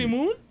 Is it Like- name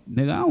Moon?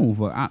 Nigga, I don't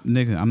fuck.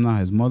 Nigga, I'm not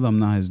his mother. I'm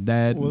not his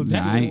dad. Well, Nah,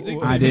 I, his-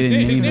 ain't, I didn't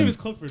his name name him. is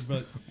Clifford,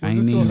 but I ain't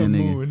We'll just call named that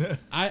him nigga. Moon.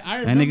 I That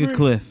remember nigga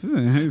Cliff. I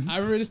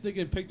remember this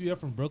nigga picked me up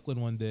from Brooklyn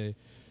one day.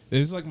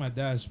 This is like my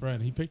dad's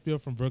friend. He picked me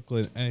up from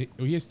Brooklyn, and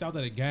we had stopped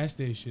at a gas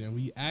station, and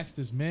we asked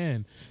this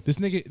man. This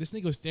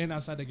nigga was standing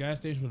outside the gas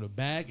station with a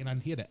bag,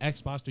 and he had an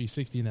Xbox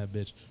 360 in that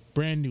bitch,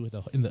 brand new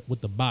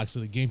with the box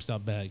of the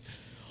GameStop bag.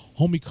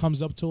 Homie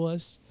comes up to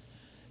us,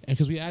 and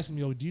because we asked him,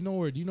 yo, do you know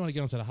how to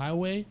get onto the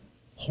highway?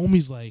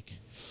 Homie's like,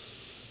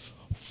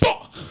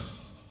 fuck.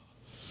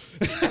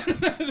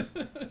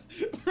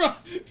 Bro,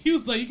 he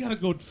was like, you gotta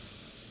go.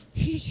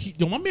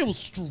 Yo, my man was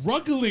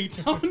struggling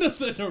telling us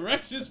the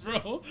directions,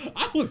 bro.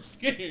 I was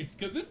scared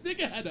because this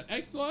nigga had an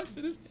Xbox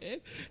in his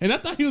head, and I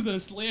thought he was gonna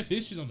slam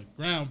his shit on the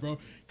ground, bro.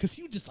 Because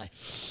he was just like,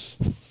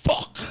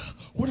 "Fuck,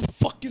 where the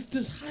fuck is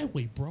this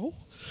highway, bro?"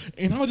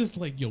 And I was just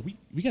like, "Yo,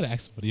 we gotta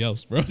ask somebody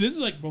else, bro." This is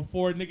like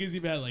before niggas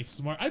even had like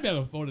smart. I didn't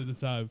have a phone at the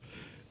time.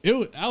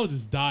 I was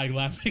just dying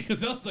laughing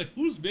because I was like,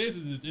 "Whose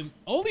business is this?" And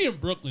only in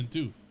Brooklyn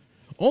too.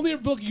 Only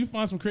in Brooklyn you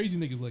find some crazy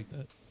niggas like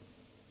that.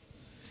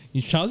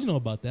 You Charles, you know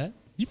about that.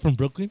 You from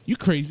Brooklyn? You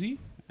crazy?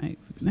 I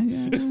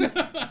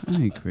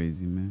ain't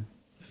crazy, man.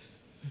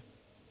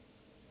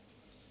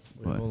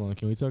 Wait, hold on.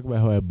 Can we talk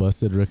about how I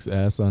busted Rick's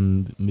ass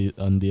on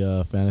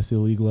the fantasy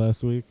league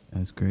last week?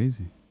 That's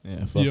crazy.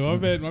 Yeah, fuck Yo,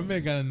 him. my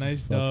man got a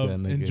nice Fuck dub. that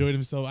nigga. Enjoyed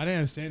himself. I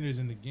didn't have Sanders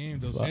in the game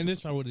though. Fuck. Sanders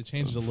probably would have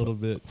changed it a little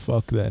bit.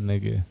 Fuck that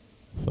nigga.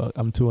 Fuck.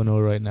 I'm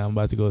 2-0 right now. I'm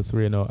about to go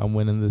 3-0. I'm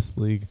winning this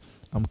league.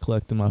 I'm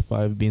collecting my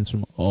 5 beans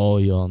from all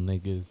y'all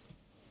niggas.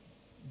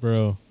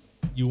 Bro,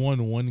 you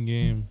won one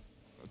game.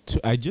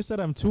 I just said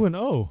I'm 2-0.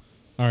 All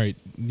right,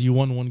 you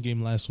won one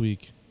game last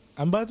week.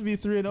 I'm about to be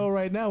 3-0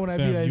 right now when I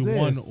Fam, beat you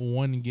Isaiah. won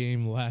one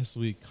game last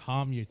week.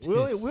 Calm your tits.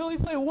 We only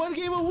play one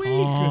game a week.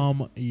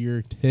 Calm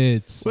your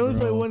tits. We only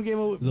play bro. one game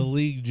a week. The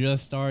league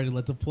just started.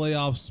 Let the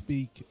playoffs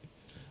speak.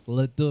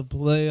 Let the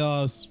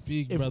playoffs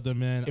speak, brother,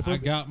 man. I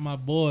got my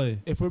boy.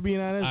 If we're being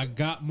honest, I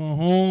got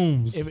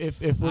Mahomes.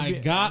 if we're I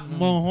being, got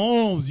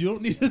Mahomes. You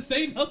don't need to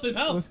say nothing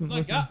else. Listen,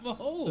 I got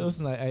Mahomes.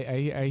 listen,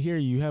 I hear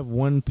you. You have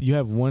one good. You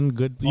have one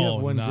great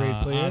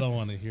player. I don't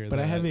want to hear but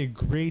that. I have a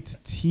great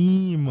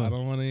team. I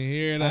don't want to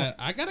hear that.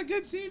 I got a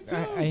good team too.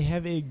 I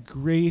have a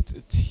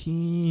great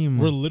team.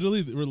 We're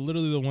literally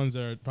the ones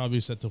that are probably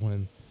set to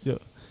win. Yo,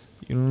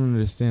 you don't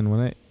understand.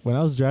 When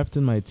I was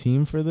drafting my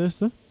team for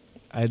this,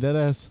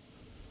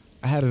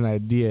 I had an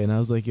idea and I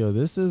was like, yo,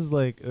 this is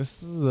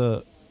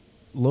a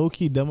low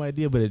key dumb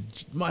idea, but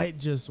it might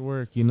just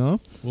work, you know?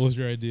 What was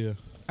your idea?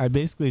 I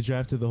basically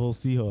drafted the whole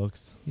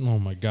Seahawks. Oh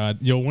my God,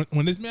 yo,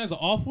 when this man's an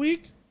off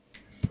week,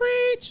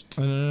 preach.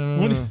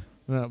 No,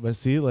 but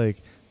see,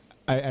 like,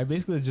 I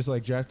basically just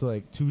like drafted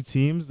like 2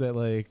 teams that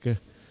like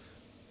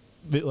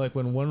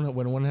when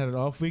one had an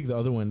off week, the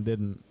other one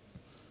didn't.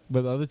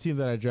 But the other team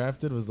that I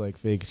drafted was like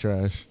fake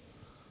trash.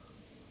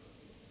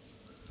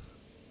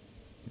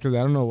 Because I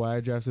don't know why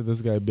I drafted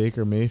this guy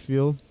Baker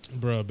Mayfield.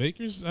 Bro,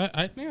 Baker's.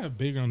 I think I have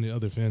Baker on the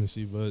other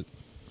fantasy, but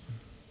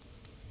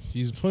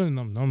he's putting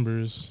up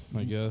numbers,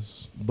 I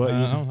guess. But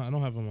I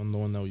don't have him on the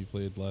one that we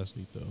played last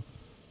week though.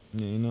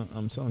 Yeah, you know,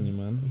 I'm telling you,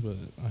 man. But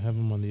I have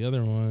him on the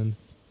other one.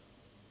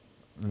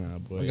 Nah,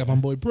 boy. I got my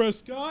boy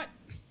Prescott.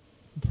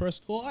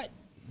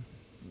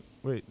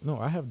 Wait, no,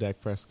 I have Dak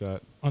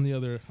Prescott. On the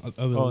other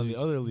Oh, league. in the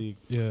other league.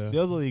 Yeah.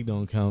 The other league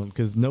don't count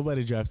because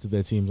nobody drafted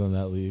their teams on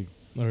that league.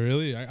 Oh,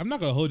 really? I'm not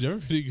gonna hold you. I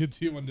have a pretty good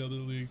team on the other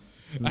league.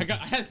 I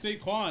had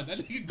Saquon. That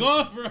nigga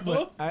gone, bro.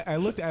 But I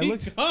looked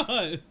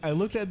gone. I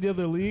looked at the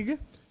other league,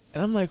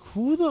 and I'm like,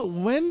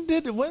 when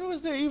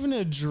was there even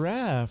a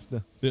draft?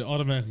 It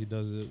automatically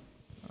does it.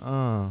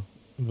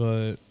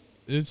 But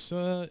it's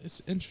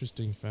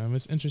interesting, fam.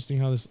 It's interesting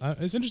how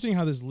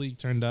this league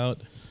turned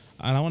out,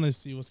 and I want to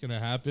see what's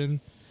gonna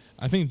happen.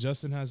 I think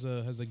Justin has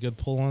a good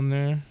pull on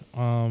there.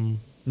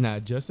 Nah,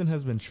 Justin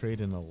has been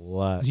trading a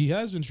lot. He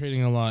has been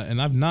trading a lot,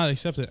 and I've not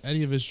accepted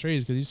any of his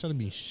trades because he's sending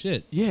me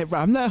shit. Yeah, bro,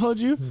 I'm not hold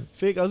you.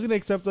 Fake. I was gonna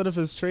accept one of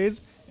his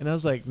trades, and I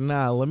was like,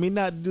 nah, let me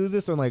not do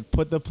this and like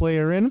put the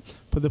player in,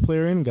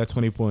 got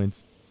 20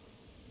 points.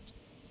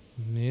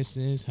 This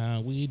is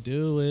how we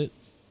do it.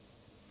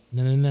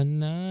 Na na na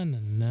na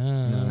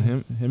na. Nah,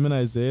 him and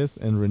Isaiah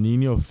and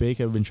Renino Fake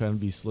have been trying to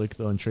be slick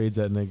throwing trades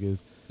at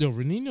niggas. Yo,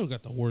 Renino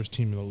got the worst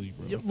team in the league,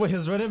 bro. Yeah, but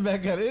his running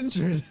back got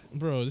injured.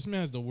 Bro, this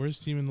man has the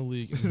worst team in the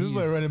league. This is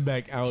my running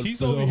back out. He's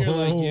for over the here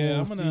like, whole yeah,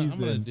 I'm gonna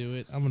season. do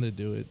it. I'm gonna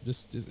do it.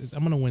 Just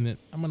I'm gonna win it.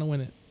 I'm gonna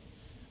win it.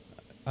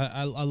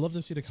 I love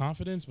to see the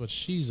confidence, but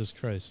Jesus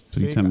Christ. So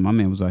you tell me my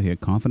man was out here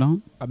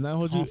confidant? I'm not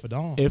holding you.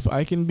 Confidant. If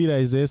I can beat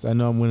Isaiah, I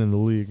know I'm winning the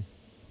league.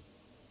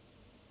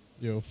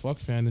 Yo, fuck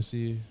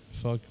fantasy.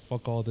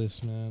 Fuck all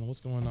this, man.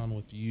 What's going on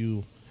with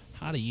you?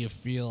 How do you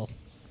feel?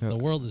 The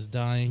world is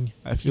dying.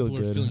 I feel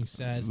People good. are feeling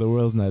sad. The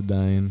world's not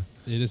dying.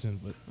 It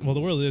isn't, but well, the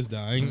world is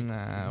dying.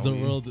 Nah, the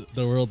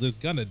world is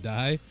gonna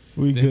die.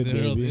 We good,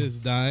 The world baby. is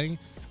dying.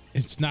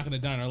 It's not gonna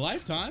die in our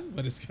lifetime,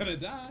 but it's gonna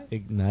die.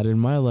 Not in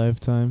my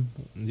lifetime.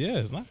 Yeah,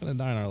 it's not gonna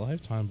die in our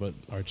lifetime, but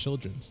our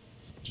children's.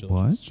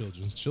 What?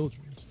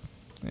 Children's.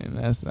 And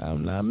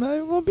I'm not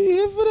even gonna be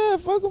here for that.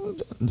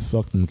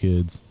 Fuck them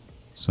kids.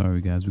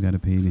 Sorry, guys. We got to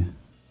pay the...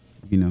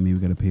 You know me, we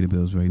got to pay the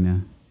bills right now.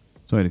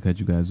 Sorry to cut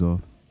you guys off.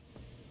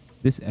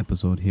 This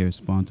episode here is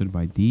sponsored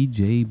by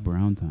DJ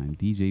Brown Time.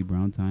 DJ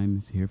Brown Time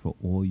is here for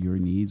all your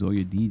needs, all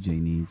your DJ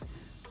needs.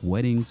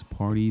 Weddings,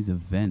 parties,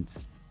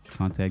 events.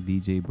 Contact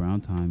DJ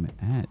Brown Time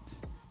at...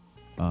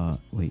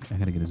 wait, I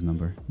got to get his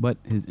number. But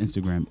his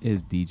Instagram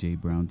is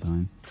DJ Brown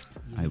Time.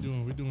 I-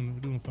 We're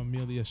doing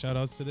familia shout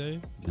outs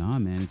today. Nah,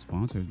 man, it's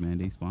sponsors, man.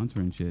 They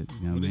sponsoring shit.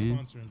 You know What what I they mean?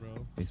 sponsoring, bro?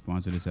 They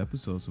sponsor this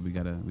episode, so we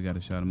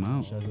gotta shout them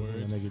out. Shouts out to the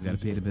nigga We gotta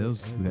DJ pay the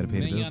bills. We gotta pay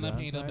the They bills. gotta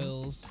pay the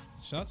bills.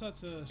 Shouts out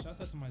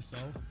to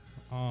myself.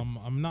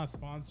 I'm not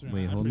sponsoring.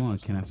 Wait, I hold pretty on.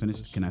 much Can I sponsor finish?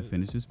 this Can I shit.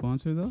 finish the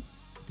sponsor though?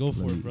 Go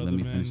for Let it, me- brother. let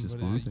me man, finish the but,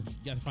 sponsor. You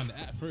gotta find the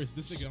app first.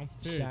 This nigga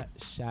unprepared.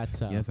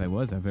 Shout out. Yes, I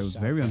was. I was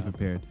Shout very out.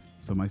 unprepared.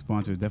 So my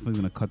sponsor is definitely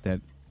gonna cut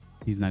that.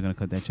 He's not gonna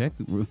cut that check.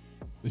 You're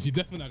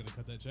definitely not gonna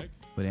cut that check.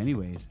 But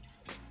anyways,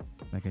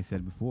 like I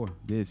said before,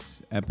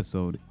 this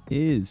episode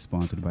is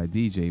sponsored by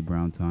DJ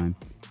Brown Time.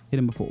 Hit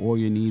him up for all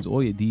your needs,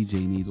 all your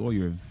DJ needs, all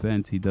your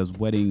events. He does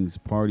weddings,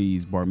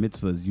 parties, bar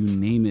mitzvahs, you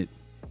name it.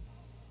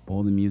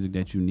 All the music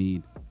that you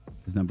need.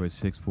 His number is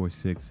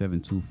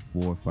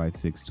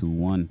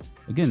 646-724-5621.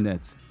 Again,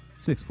 that's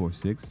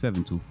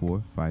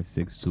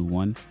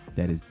 646-724-5621.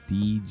 That is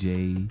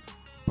DJ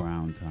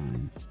Brown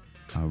Time.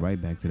 All right,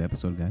 back to the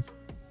episode, guys.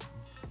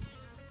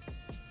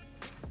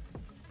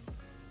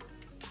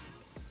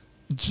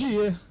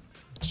 Yeah.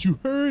 You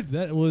heard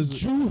that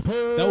was You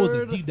heard. that was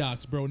a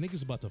DDoS, bro.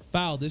 Niggas about to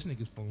foul this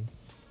nigga's phone.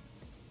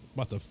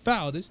 About to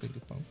foul this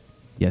nigga's phone.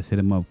 Yes, hit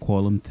him up,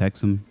 call him,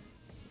 text him.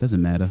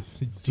 Doesn't matter.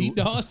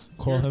 DDoS.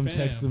 Call you're a him, fam.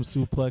 text him,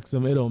 suplex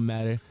him. It don't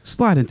matter.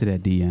 Slide into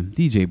that DM.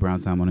 DJ Brown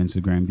Time on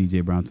Instagram,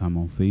 DJ Brown Time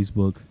on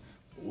Facebook.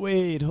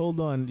 Wait, hold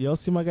on. Y'all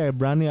see my guy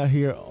Brownie out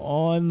here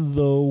on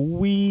the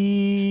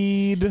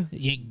weed?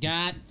 You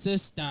got to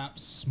stop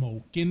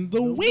smoking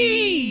the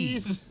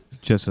weed.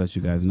 Just to let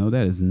you guys know,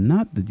 that is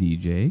not the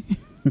DJ.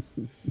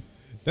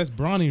 That's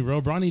Bronny, bro.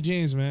 Bronny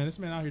James, man. This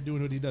man out here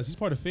doing what he does. He's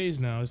part of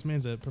FaZe now. This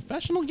man's a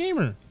professional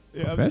gamer.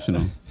 Yeah,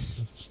 Professional.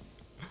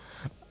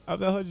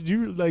 do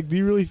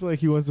you really feel like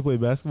he wants to play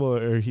basketball,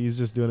 or he's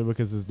just doing it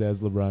because his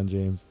dad's LeBron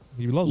James?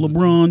 He loves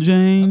LeBron I think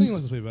he wants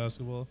James. to play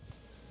basketball.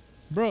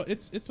 Bro,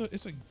 it's a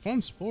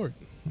fun sport.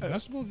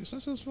 Basketball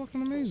is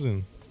fucking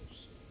amazing.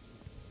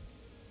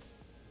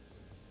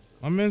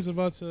 My man's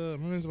about to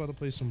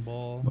play some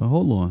ball. But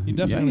hold on. He Y'all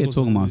definitely here goes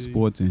talking to the about league.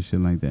 sports and shit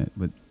like that.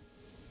 But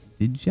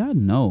did y'all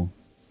know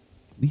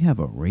we have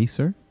a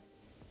racer,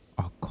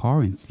 a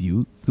car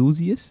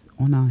enthusiast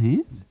on our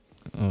hands?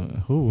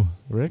 Who?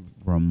 Rick?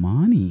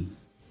 Romani.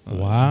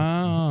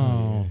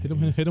 Wow.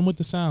 Hit him with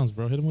the sounds,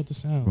 bro. Hit him with the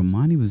sounds.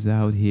 Romani was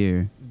out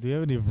here. Do you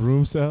have any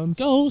room sounds?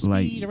 Go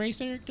Like- speed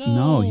racer, go.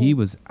 No, he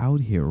was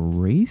out here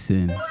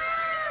racing.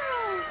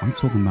 I'm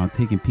talking about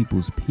taking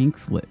people's pink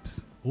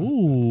slips.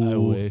 Ooh. I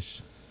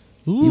wish.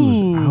 Ooh. He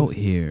was out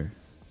here.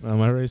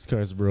 My race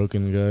car's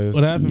broken, guys.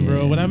 What happened,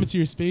 bro? What Yeah. happened to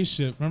your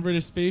spaceship? Remember the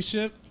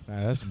spaceship?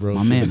 That's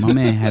broken. My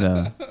man had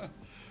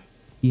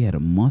a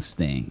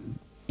Mustang,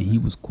 and he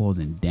was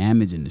causing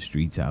damage in the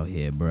streets out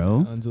here,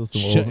 bro. Until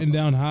some Shutting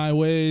down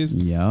highways.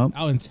 Yup.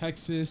 Out in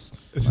Texas,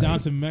 down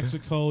to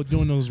Mexico,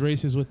 doing those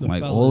races with the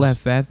Like fellas. all that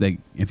fast, like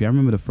if y'all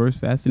remember the first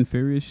Fast and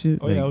Furious shit,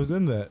 Oh like, yeah, I was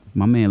in that.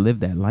 my man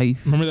lived that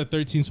life. Remember that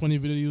 1320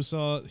 video you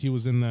saw? He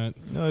was in that.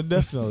 No,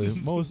 definitely.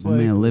 Most My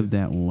likely. man lived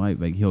that life.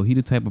 Like yo, he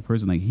the type of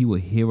person like he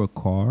would hear a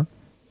car,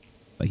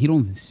 like he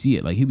don't even see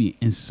it. Like he'd be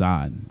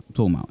inside. I'm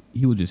talking about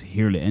he would just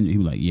hear the engine. He'd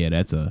be like, yeah,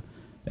 that's a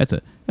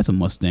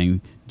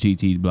Mustang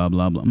GT, blah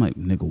blah blah. I'm like,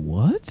 nigga,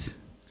 what?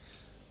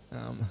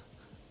 I'm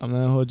not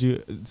gonna hold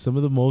you. Some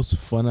of the most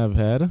fun I've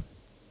had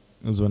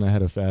was when I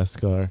had a fast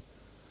car.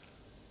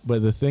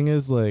 But the thing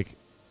is, like,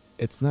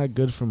 it's not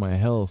good for my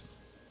health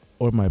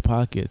or my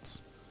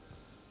pockets,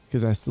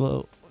 because I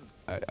still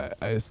owe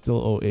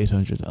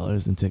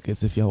 $800 in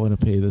tickets. If y'all want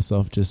to pay this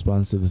off, just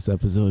sponsor this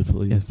episode,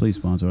 please. Yes, please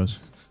sponsor us.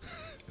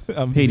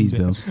 I'm Pay being these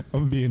bills.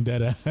 I'm being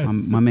dead ass.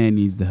 My man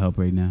needs the help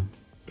right now.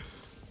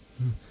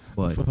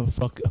 But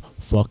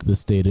Fuck the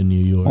state of New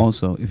York.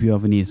 also, if you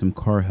ever need some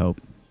car help,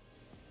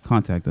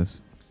 contact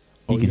us.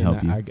 He can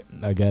help you.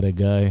 I got a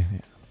guy.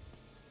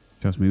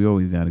 Trust me, we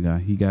always got a guy.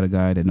 He got a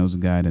guy that knows a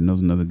guy that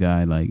knows another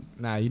guy. Like,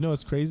 Nah, you know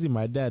what's crazy?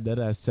 My dad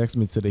deadass texted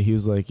me today. He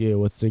was like, "Yeah,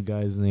 what's the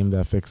guy's name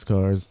that fix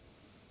cars?"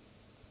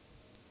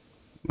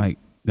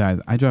 guys,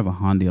 I drive a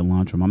Hyundai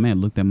Elantra. My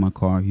man looked at my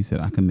car. He said,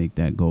 I can make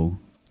that go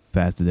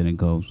faster than it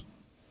goes.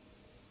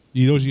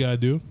 You know what you gotta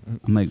do?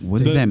 I'm like, what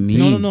The- does that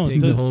mean? No,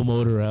 Take the- the whole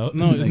motor out.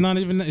 No, it's not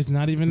even. It's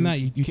not even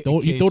that. You K-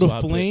 throw the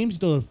swap it. flames. You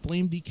throw the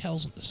flame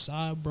decals on the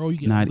side, bro. You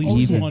get Not at least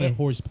even. 200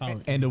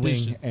 horsepower. And a wing.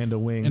 addition. And a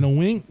wing. And a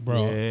wing,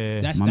 bro.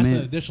 Yeah. That's My an man-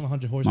 additional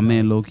 100 My horsepower.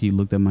 man low key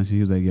looked at my shit.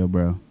 He was like, yo,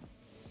 bro.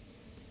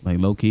 Like,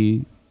 low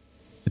key,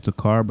 it's a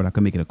car, but I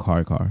can make it a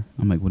car.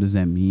 I'm like, what does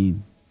that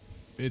mean?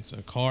 It's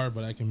a car,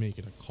 but I can make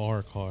it a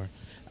car.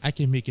 I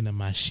can make it a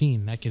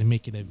machine. I can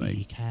make it a Like-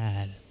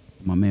 vehicle.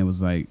 My man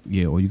was like,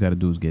 yeah, all you got to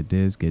do is get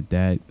this, get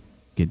that,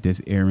 get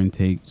this air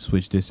intake,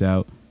 switch this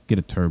out, get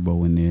a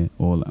turbo in there.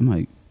 All I'm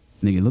like,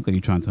 nigga, it look like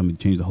you're trying to tell me to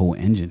change the whole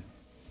engine.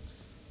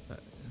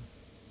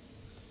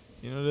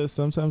 You know, there's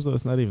sometimes though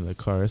it's not even the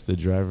car, it's the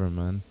driver,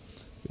 man.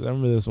 'Cause I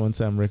remember this one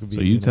time Rick beat So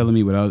me. you telling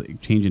me without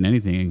changing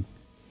anything,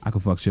 I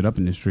could fuck shit up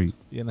in the street?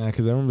 Yeah, nah,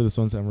 because I remember this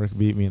one time Rick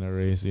beat me in a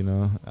race. You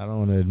know, I don't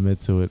want to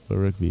admit to it, but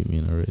Rick beat me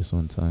in a race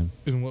one time.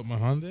 In what, my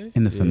Hyundai?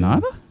 In the Yeah.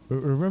 Sonata?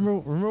 Remember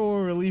when we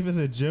were leaving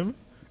the gym,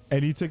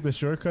 and he took the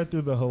shortcut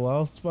through the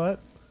halal spot.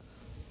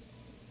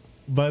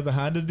 by the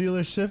Honda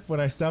dealership when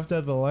I stopped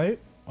at the light.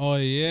 Oh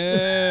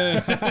yeah.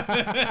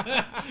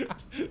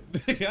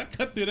 Nigga, I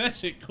cut through that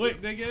shit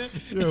quick, nigga.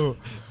 Yo,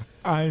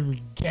 I'm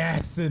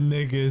gassing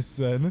niggas,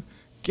 son.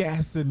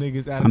 Gassing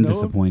niggas out of I'm nowhere.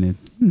 disappointed.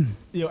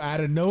 Yo, out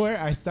of nowhere,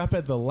 I stop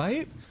at the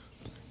light,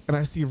 and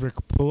I see Rick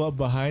pull up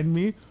behind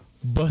me,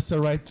 bust a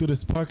right through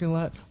this parking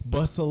lot,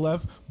 bust a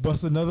left,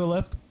 bust another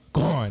left,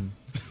 gone.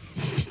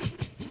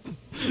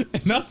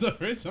 And that's the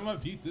first time I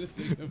beat this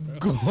nigga,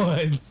 bro.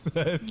 Gone,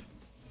 son.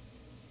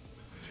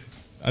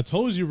 I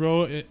told you,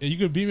 bro. You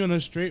could beat me on a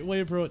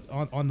straightway, bro.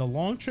 On the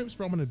long trips,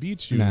 bro, I'm gonna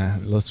beat you. Nah,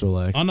 let's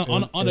relax. On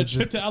a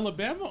trip to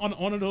Alabama, on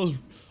one of those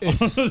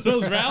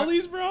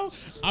rallies, bro,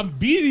 I'm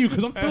beating you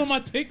because I'm filling my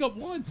take up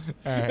once.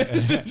 All right.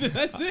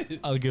 That's it.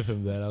 I'll give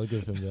him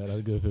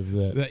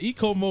that. The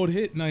eco mode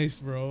hit nice,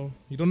 bro.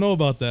 You don't know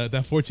about that.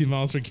 That 14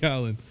 miles per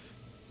gallon.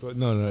 But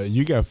no,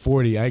 you got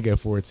 40, I get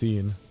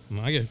 14.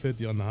 No, I get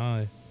 50 on the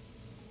high.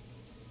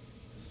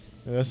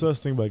 Yeah, that's what I was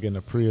thinking about getting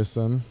a Prius,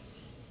 son.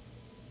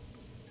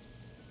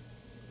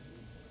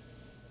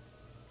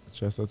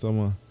 Shouts out to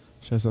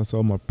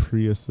all my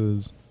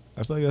Priuses.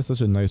 I feel like that's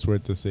such a nice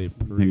word to say,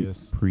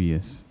 Prius.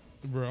 Prius.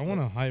 Bro, I want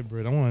a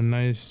hybrid. I want a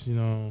nice,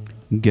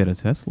 Get a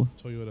Tesla.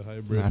 Toyota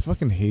hybrid. Nah, I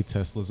fucking hate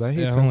Teslas. I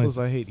hate Yeah, I don't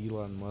Teslas. I hate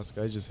Elon Musk.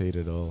 I just hate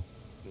it all.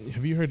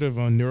 Have you heard of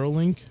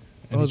Neuralink?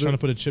 And Oh, he's trying to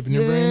put a chip in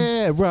your brain.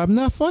 Yeah, bro, I'm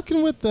not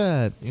fucking with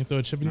that. You can throw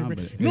a chip in your Nah,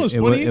 brain. but You know what's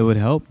it funny? Would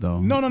help though.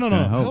 No. It would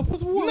Help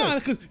with what? Nah,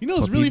 because you know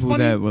what's For really people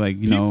funny? that were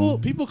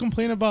like, People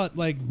complain about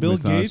like Bill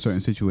with, Gates certain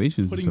situations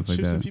and putting stuff like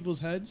chips in that. people's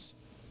heads,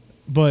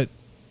 but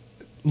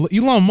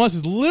Elon Musk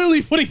is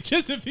literally putting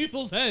chips in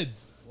people's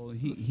heads. Well,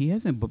 he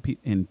hasn't put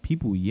in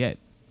people yet.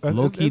 Is-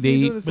 Low is key, he they.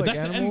 doing this But like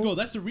that's the end animals? goal.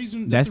 That's the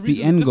reason. That's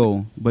the end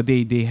goal. But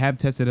they have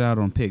tested it out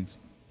on pigs.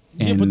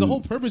 Yeah, but the And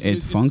whole purpose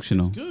it's is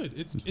functional. It's good.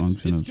 It's functional.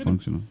 It's It's good.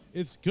 functional.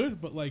 It's good,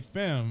 but like,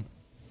 fam,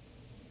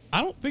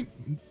 I don't think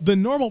the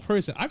normal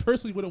person. I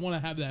personally wouldn't want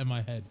to have that in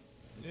my head.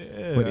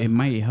 Yeah. But it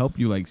might help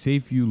you. Like, say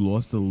if you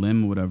lost a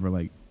limb or whatever,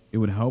 like it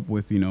would help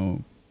with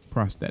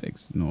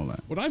prosthetics and all that.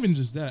 Well, not even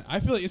just that.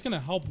 I feel like it's gonna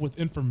help with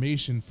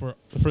information for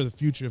the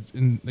future of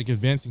in like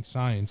advancing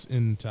science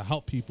and to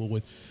help people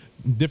with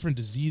different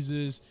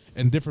diseases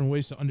and different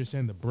ways to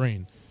understand the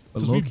brain. But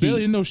Because we low-key-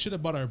 barely know shit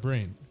about our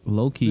brain.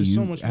 Low key, There's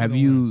so much more have to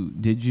you?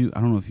 Did you? I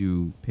don't know if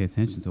you pay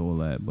attention to all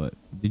that, but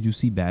did you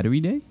see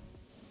Battery Day?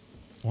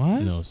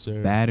 What? No,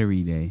 sir.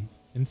 Battery Day.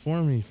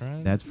 Inform me,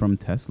 friend. That's from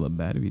Tesla.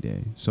 Battery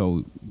Day.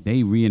 So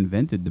they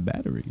reinvented the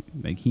battery.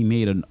 Like he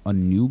made a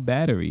new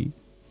battery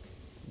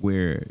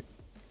where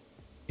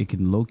it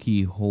can low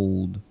key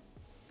hold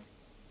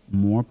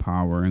more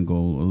power and go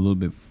a little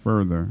bit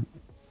further.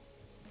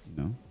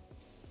 You know.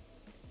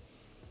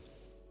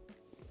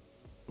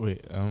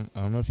 Wait, I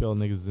don't know if y'all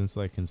niggas into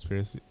like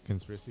conspiracy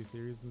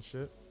theories and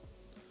shit,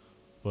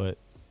 but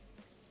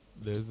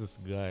there's this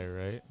guy,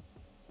 right?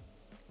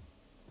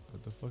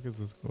 What the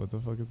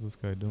fuck is this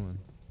guy doing?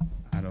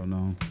 I don't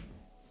know.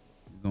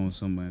 He's going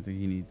somewhere. I think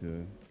he needs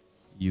to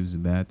use the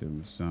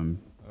bathroom or something.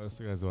 Oh, this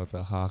guy's about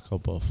to hawk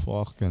up a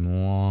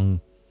fucking long.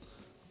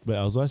 But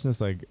I was watching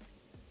this, like,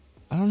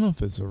 I don't know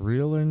if it's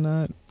real or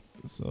not.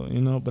 So,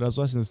 but I was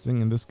watching this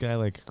thing and this guy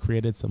like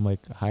created some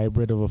like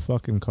hybrid of a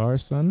fucking car,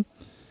 son.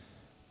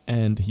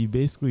 And he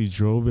basically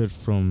drove it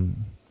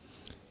from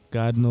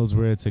God knows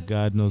where to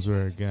God knows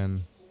where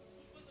again.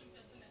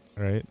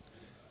 Right?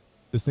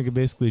 This nigga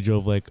basically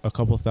drove like a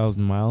couple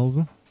thousand miles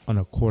on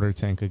a quarter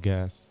tank of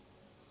gas.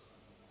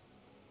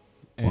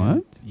 And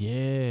What?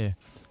 Yeah.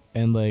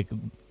 And like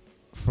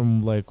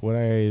from what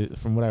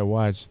I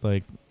watched,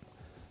 like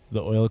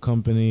the oil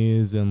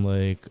companies and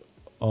like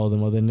all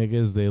them other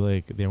niggas,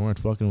 they weren't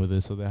fucking with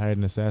it, so they hired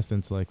an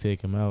assassin to like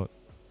take him out.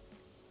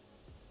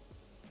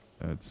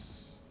 That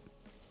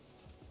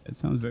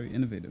sounds very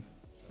innovative.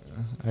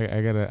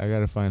 I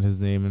gotta find his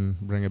name and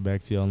bring it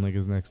back to y'all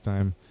niggas next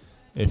time.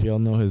 If y'all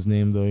know his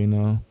name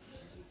though,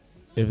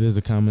 if there's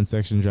a comment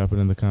section, drop it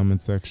in the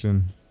comment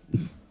section.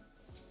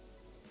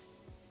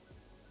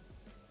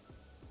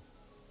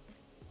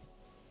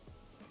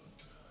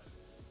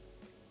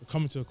 We're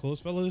coming to a close,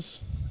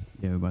 fellas.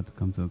 Yeah, we're about to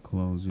come to a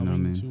close. You know what I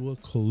Coming mean? to a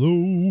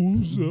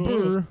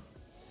close.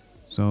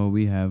 So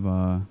we have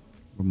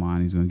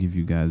Ramon. He's gonna give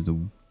you guys the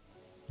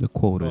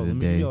quote of the Let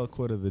me day. give y'all a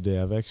quote of the day.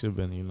 I've actually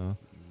been,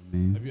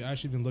 Man. Have you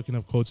actually been looking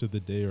up quotes of the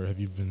day, or have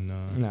you been?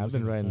 Nah, I've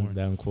been looking at writing porn?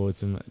 down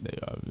quotes in my day.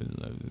 I've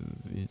been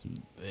seeing some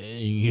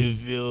things. You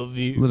feel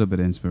me? A little bit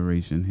of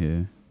inspiration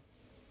here.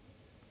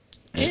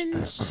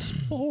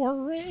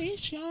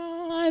 Inspiration.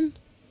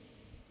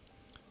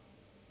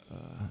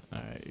 All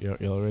right,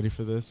 y'all ready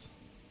for this?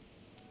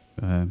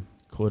 Go ahead.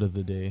 Quote of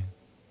the day.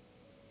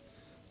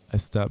 I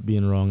stopped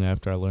being wrong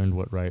after I learned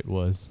what right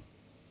was.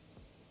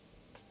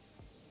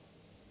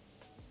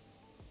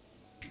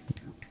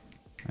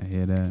 I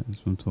hear that. That's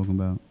what I'm talking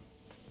about.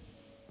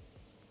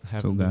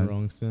 Haven't guys- been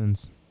wrong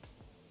since.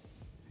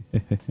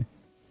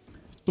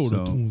 Throw the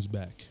So- tunes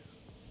back.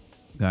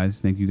 Guys,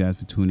 thank you guys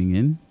for tuning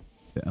in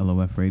to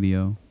LOF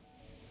Radio.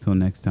 Till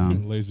next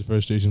time. Laser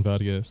Frustration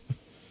Podcast.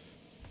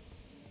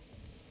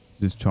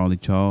 This is Charlie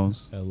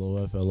Charles.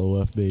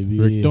 LOF, baby.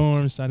 Rick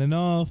Dorm signing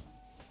off.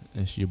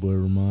 It's your boy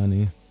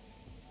Romani.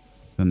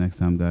 Till next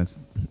time, guys.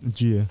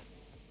 Gia.